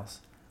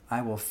trials,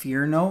 I will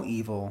fear no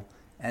evil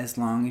as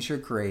long as your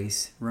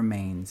grace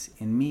remains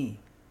in me.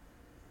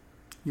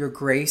 Your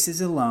grace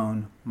is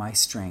alone my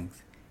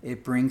strength.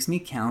 It brings me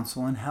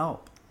counsel and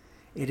help.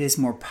 It is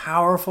more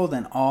powerful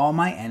than all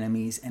my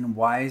enemies and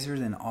wiser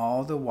than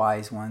all the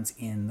wise ones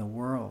in the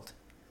world.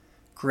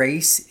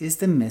 Grace is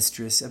the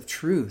mistress of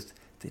truth,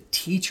 the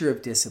teacher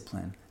of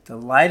discipline, the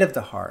light of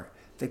the heart,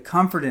 the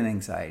comfort in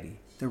anxiety,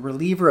 the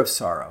reliever of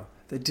sorrow,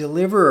 the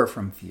deliverer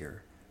from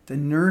fear, the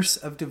nurse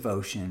of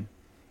devotion,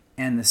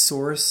 and the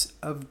source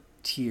of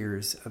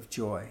tears of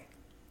joy.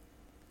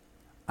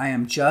 I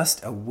am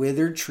just a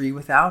withered tree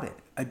without it,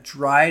 a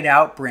dried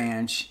out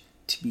branch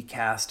to be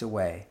cast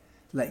away.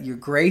 Let your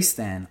grace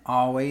then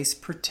always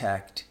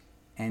protect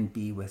and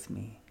be with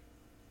me."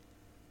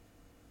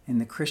 In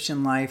the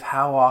Christian life,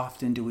 how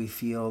often do we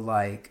feel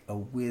like a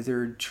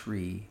withered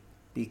tree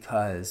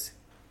because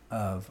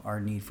of our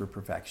need for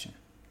perfection?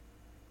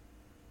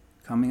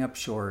 Coming up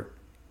short,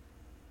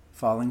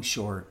 falling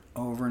short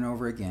over and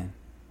over again.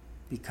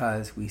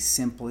 because we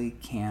simply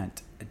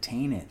can't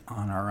attain it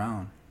on our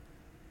own.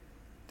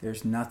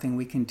 There's nothing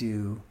we can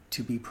do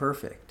to be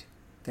perfect.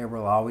 There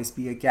will always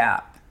be a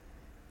gap.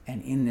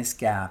 And in this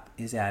gap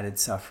is added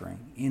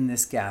suffering. In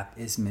this gap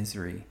is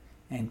misery.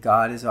 And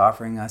God is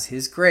offering us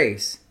His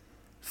grace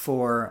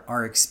for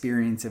our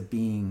experience of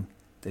being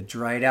the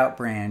dried out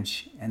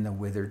branch and the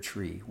withered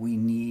tree. We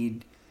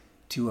need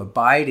to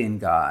abide in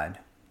God.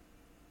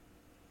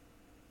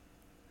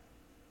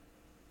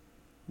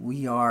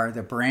 We are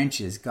the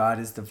branches, God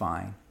is the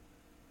vine.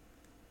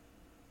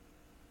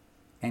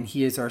 And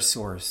He is our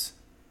source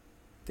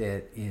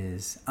that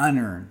is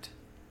unearned.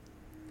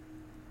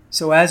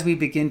 So as we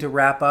begin to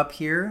wrap up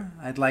here,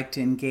 I'd like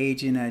to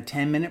engage in a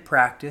 10-minute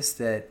practice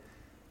that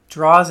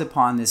draws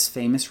upon this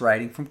famous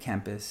writing from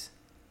Kempis.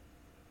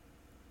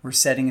 We're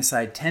setting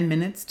aside 10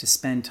 minutes to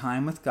spend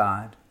time with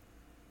God,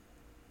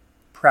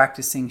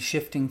 practicing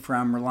shifting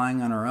from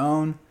relying on our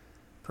own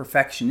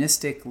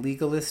perfectionistic,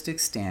 legalistic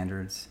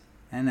standards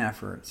and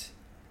efforts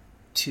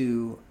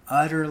to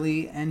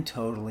utterly and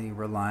totally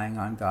relying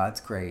on God's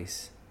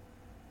grace,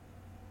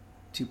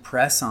 to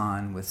press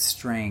on with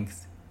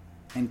strength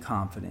and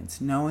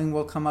confidence, knowing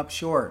we'll come up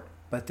short,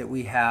 but that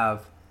we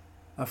have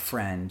a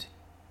friend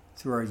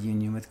through our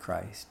union with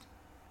Christ.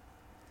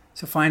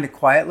 So find a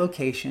quiet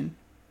location,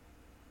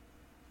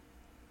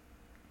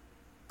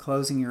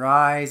 closing your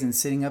eyes and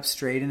sitting up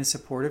straight in a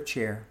supportive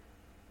chair.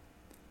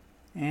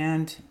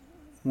 And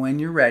when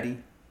you're ready,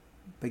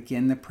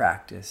 begin the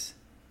practice,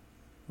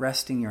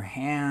 resting your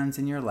hands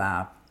in your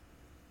lap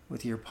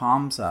with your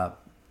palms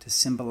up to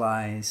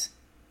symbolize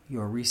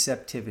your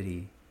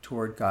receptivity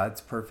toward God's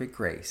perfect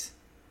grace,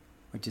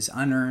 which is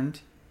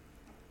unearned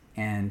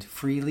and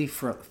freely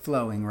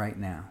flowing right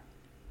now.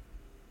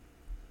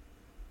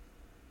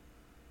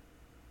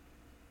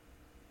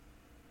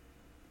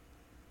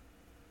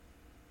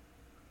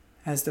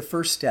 As the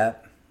first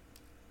step,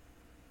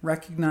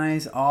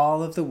 recognize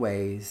all of the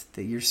ways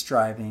that you're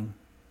striving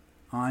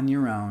on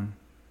your own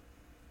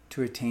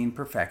to attain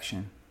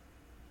perfection,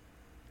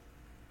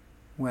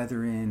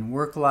 whether in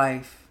work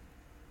life,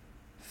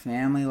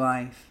 family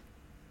life,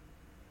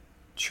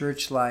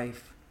 church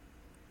life,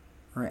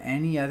 or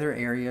any other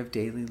area of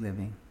daily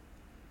living.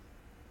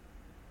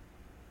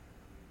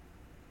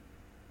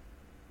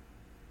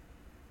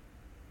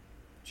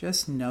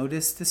 Just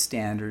notice the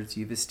standards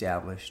you've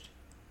established,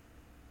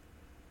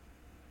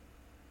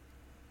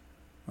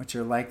 which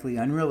are likely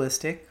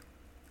unrealistic,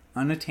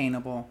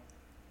 unattainable,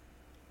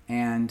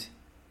 and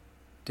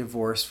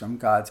divorced from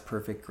God's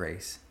perfect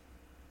grace.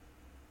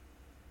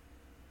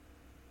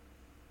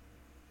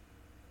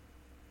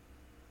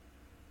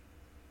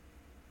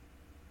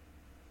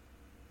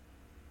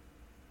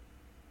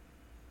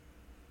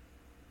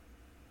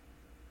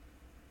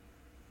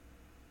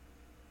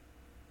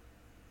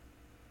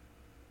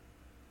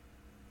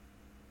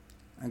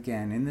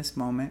 Again, in this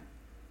moment,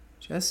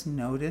 just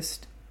notice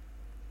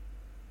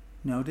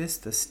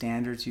the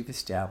standards you've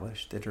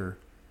established that are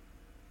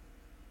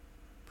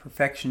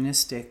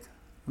perfectionistic,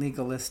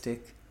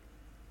 legalistic,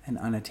 and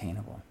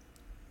unattainable.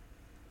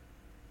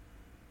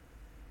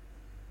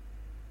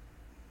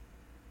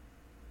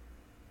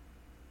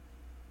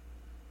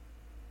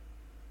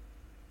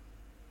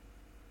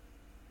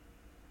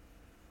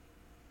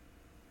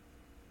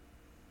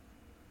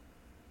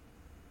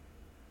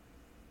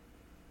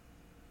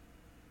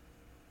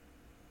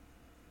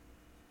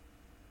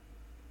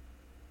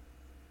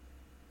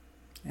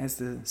 As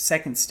the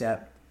second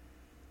step,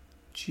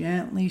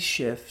 gently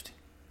shift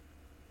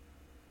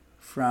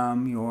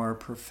from your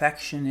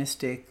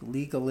perfectionistic,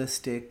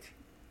 legalistic,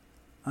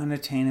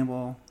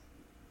 unattainable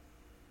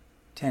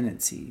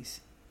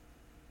tendencies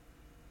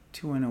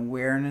to an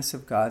awareness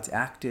of God's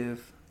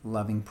active,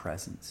 loving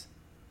presence.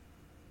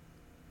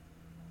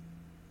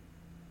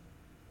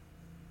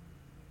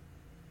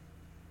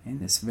 In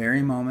this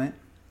very moment,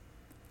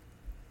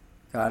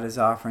 God is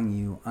offering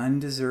you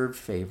undeserved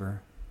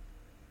favor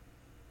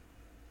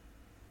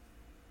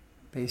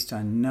based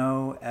on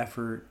no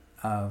effort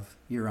of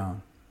your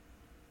own.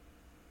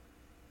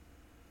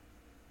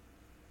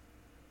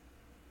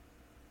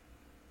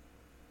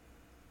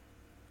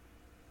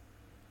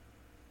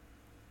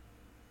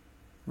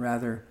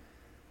 Rather,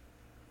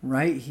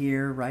 right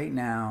here, right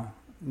now,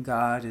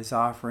 God is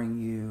offering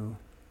you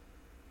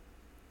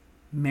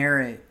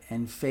merit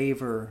and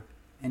favor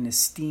and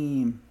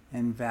esteem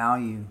and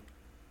value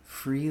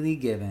freely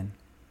given.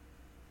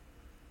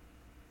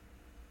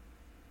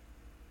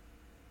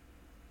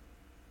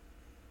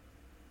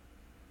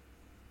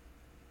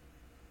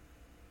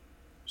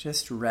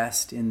 Just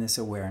rest in this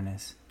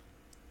awareness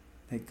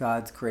that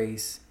God's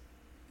grace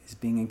is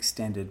being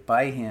extended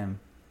by Him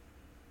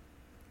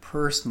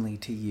personally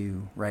to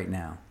you right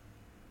now.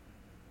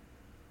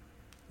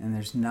 And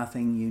there's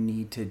nothing you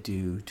need to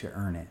do to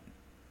earn it.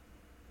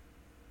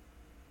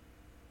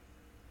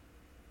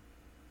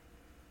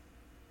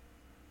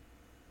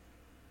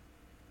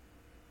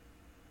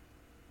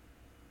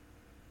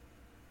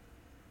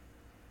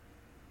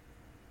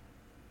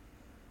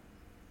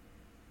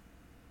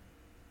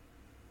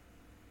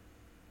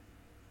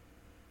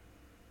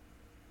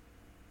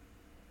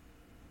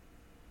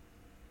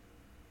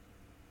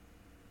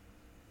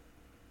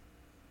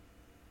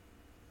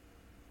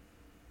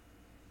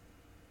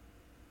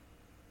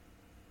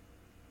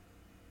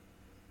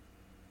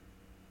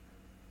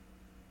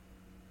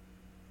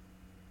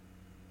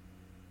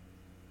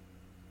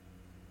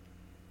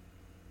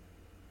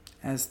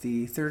 As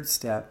the third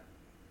step,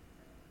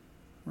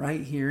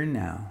 right here and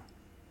now,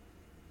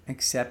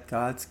 accept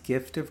God's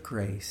gift of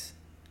grace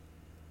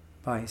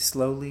by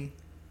slowly,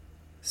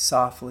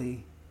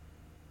 softly,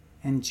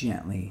 and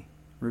gently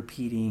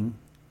repeating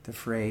the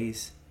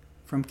phrase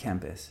from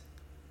Kempis,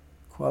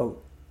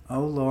 quote,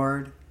 "O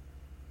Lord,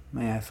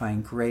 may I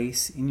find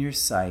grace in your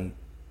sight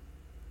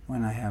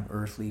when I have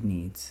earthly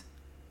needs."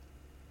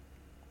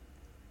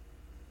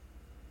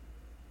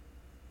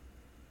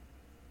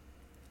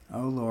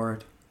 O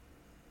Lord,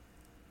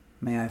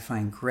 may I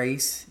find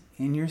grace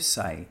in your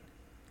sight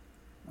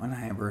when I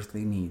have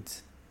earthly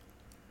needs.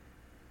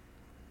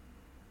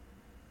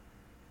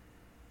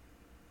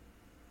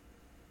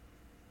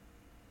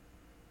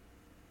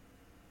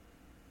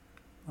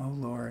 O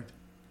Lord,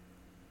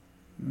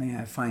 may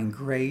I find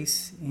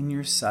grace in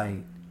your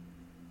sight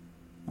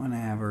when I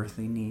have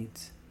earthly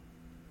needs.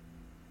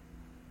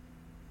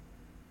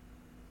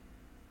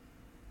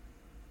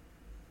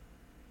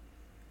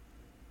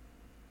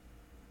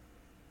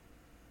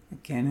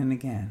 Again and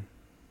again,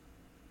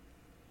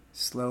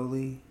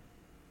 slowly,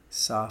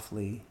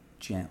 softly,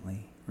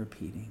 gently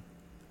repeating,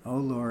 O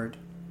Lord,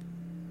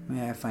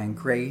 may I find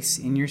grace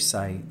in your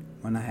sight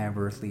when I have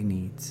earthly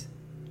needs.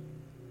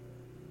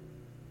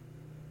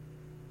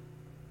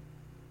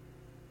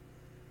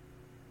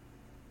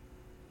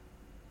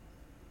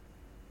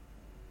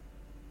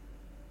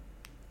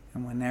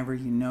 And whenever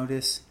you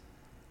notice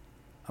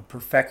a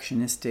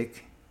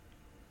perfectionistic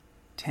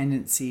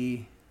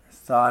tendency or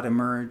thought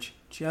emerge,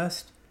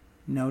 just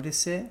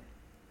notice it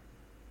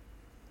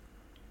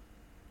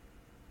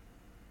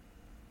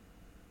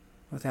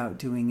without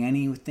doing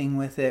anything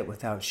with it,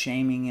 without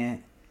shaming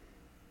it,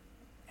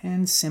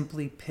 and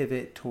simply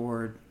pivot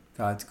toward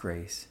God's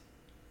grace,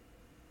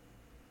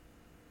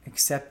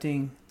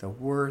 accepting the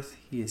worth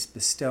He is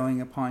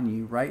bestowing upon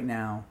you right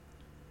now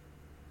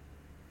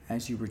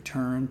as you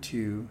return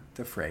to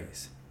the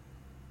phrase,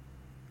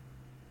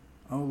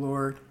 O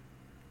Lord,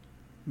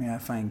 may I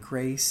find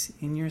grace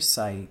in your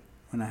sight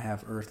when I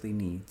have earthly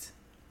needs.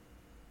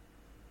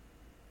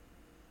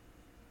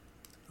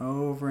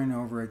 Over and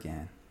over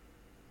again.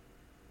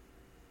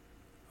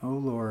 O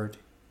Lord,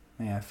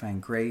 may I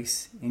find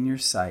grace in your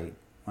sight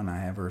when I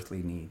have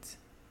earthly needs.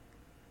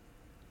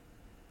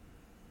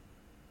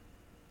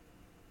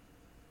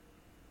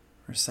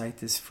 Recite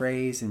this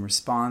phrase in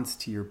response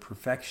to your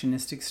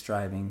perfectionistic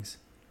strivings,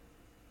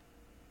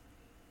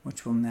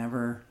 which will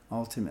never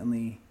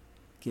ultimately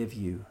give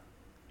you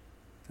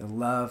the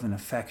love and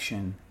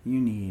affection you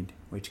need,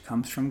 which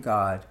comes from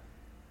God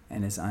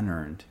and is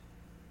unearned.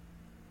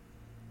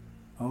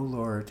 O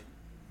Lord,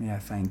 may I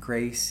find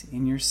grace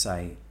in your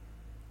sight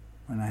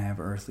when I have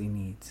earthly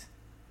needs.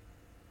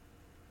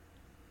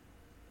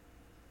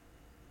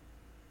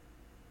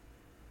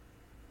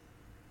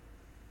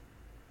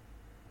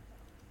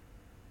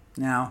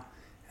 Now,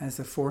 as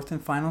the fourth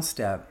and final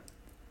step,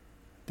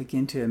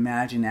 begin to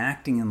imagine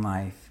acting in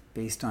life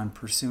based on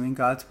pursuing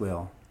God's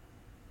will,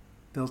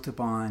 built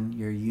upon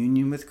your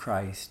union with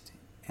Christ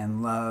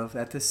and love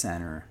at the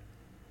center,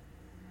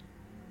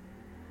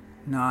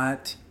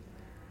 not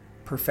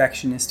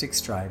perfectionistic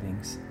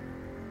strivings.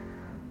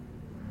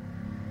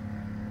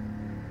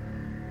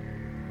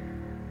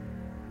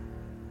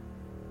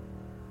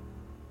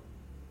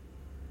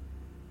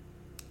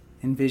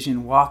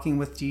 Envision walking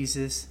with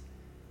Jesus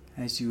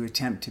as you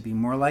attempt to be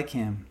more like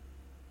Him,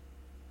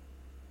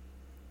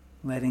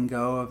 letting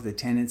go of the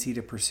tendency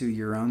to pursue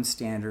your own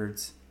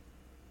standards,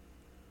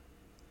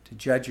 to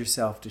judge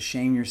yourself, to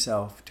shame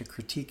yourself, to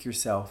critique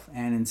yourself,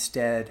 and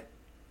instead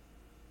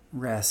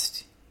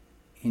rest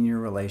in your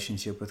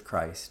relationship with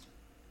Christ.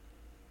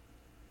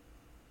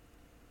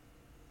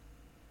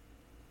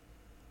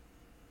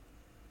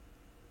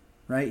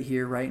 Right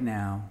here, right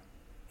now,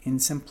 in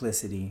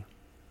simplicity,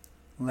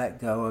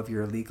 let go of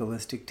your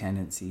legalistic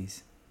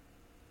tendencies.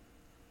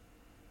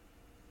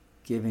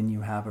 Given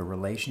you have a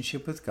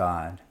relationship with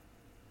God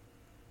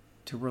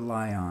to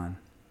rely on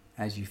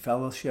as you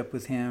fellowship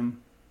with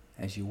Him,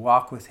 as you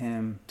walk with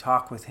Him,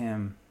 talk with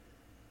Him,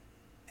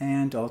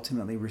 and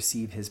ultimately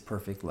receive His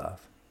perfect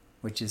love,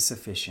 which is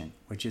sufficient,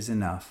 which is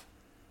enough,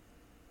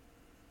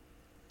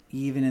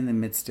 even in the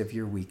midst of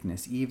your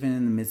weakness, even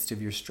in the midst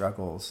of your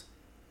struggles,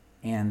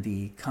 and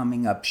the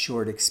coming up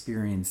short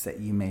experience that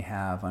you may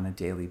have on a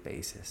daily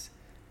basis.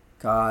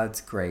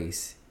 God's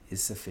grace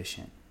is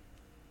sufficient.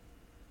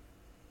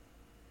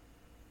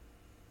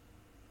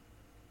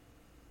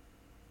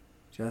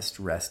 Just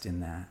rest in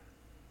that.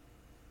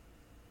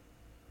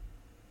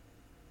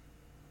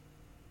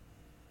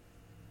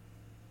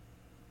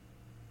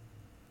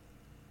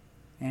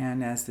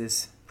 And as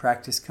this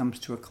practice comes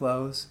to a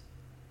close,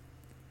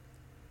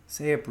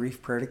 say a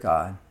brief prayer to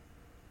God,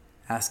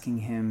 asking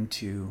Him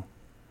to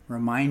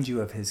remind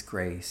you of His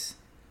grace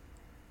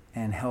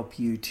and help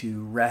you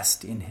to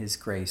rest in His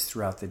grace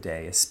throughout the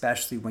day,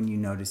 especially when you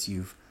notice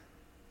you've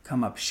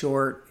come up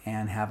short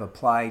and have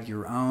applied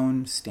your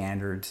own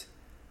standards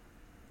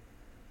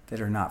that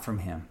are not from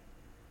Him.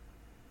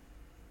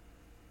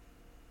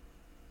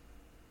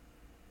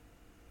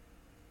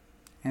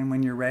 And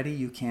when you're ready,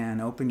 you can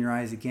open your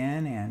eyes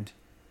again and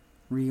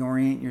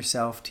reorient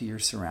yourself to your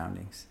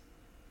surroundings.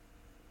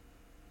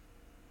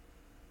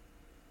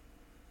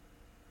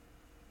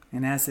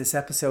 And as this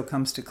episode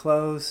comes to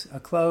a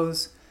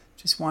close,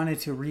 just wanted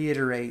to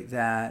reiterate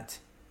that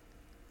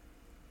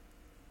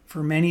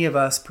for many of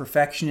us,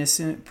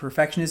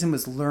 perfectionism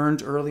was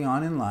learned early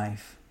on in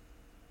life,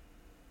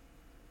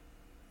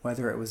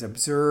 whether it was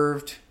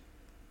observed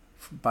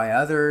by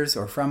others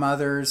or from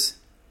others,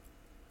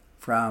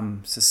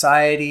 from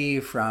society,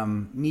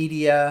 from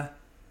media,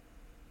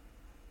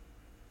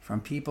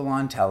 from people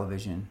on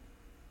television.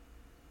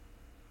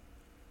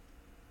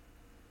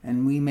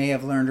 And we may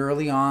have learned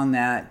early on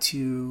that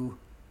to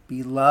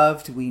be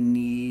loved, we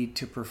need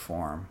to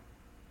perform.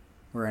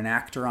 We're an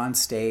actor on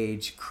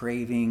stage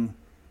craving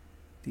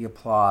the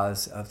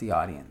applause of the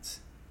audience.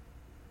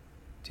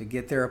 To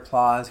get their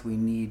applause, we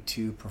need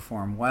to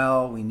perform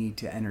well, we need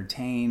to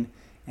entertain,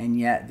 and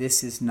yet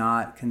this is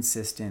not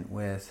consistent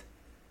with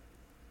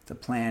the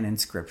plan in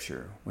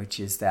Scripture, which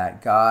is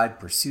that God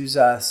pursues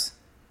us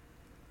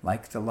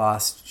like the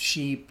lost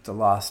sheep, the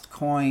lost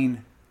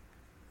coin.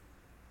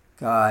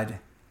 God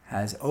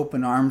has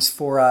open arms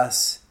for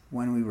us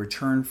when we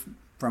return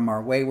from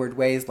our wayward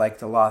ways like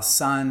the lost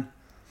son,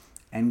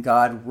 and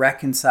God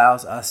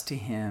reconciles us to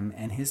him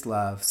and his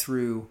love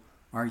through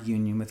our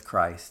union with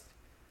Christ.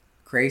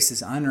 Grace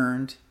is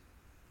unearned,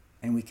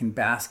 and we can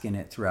bask in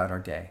it throughout our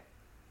day.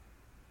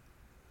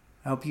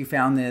 I hope you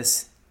found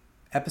this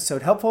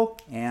episode helpful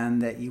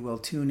and that you will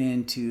tune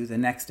in to the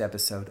next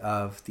episode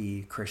of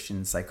The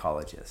Christian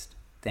Psychologist.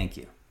 Thank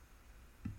you.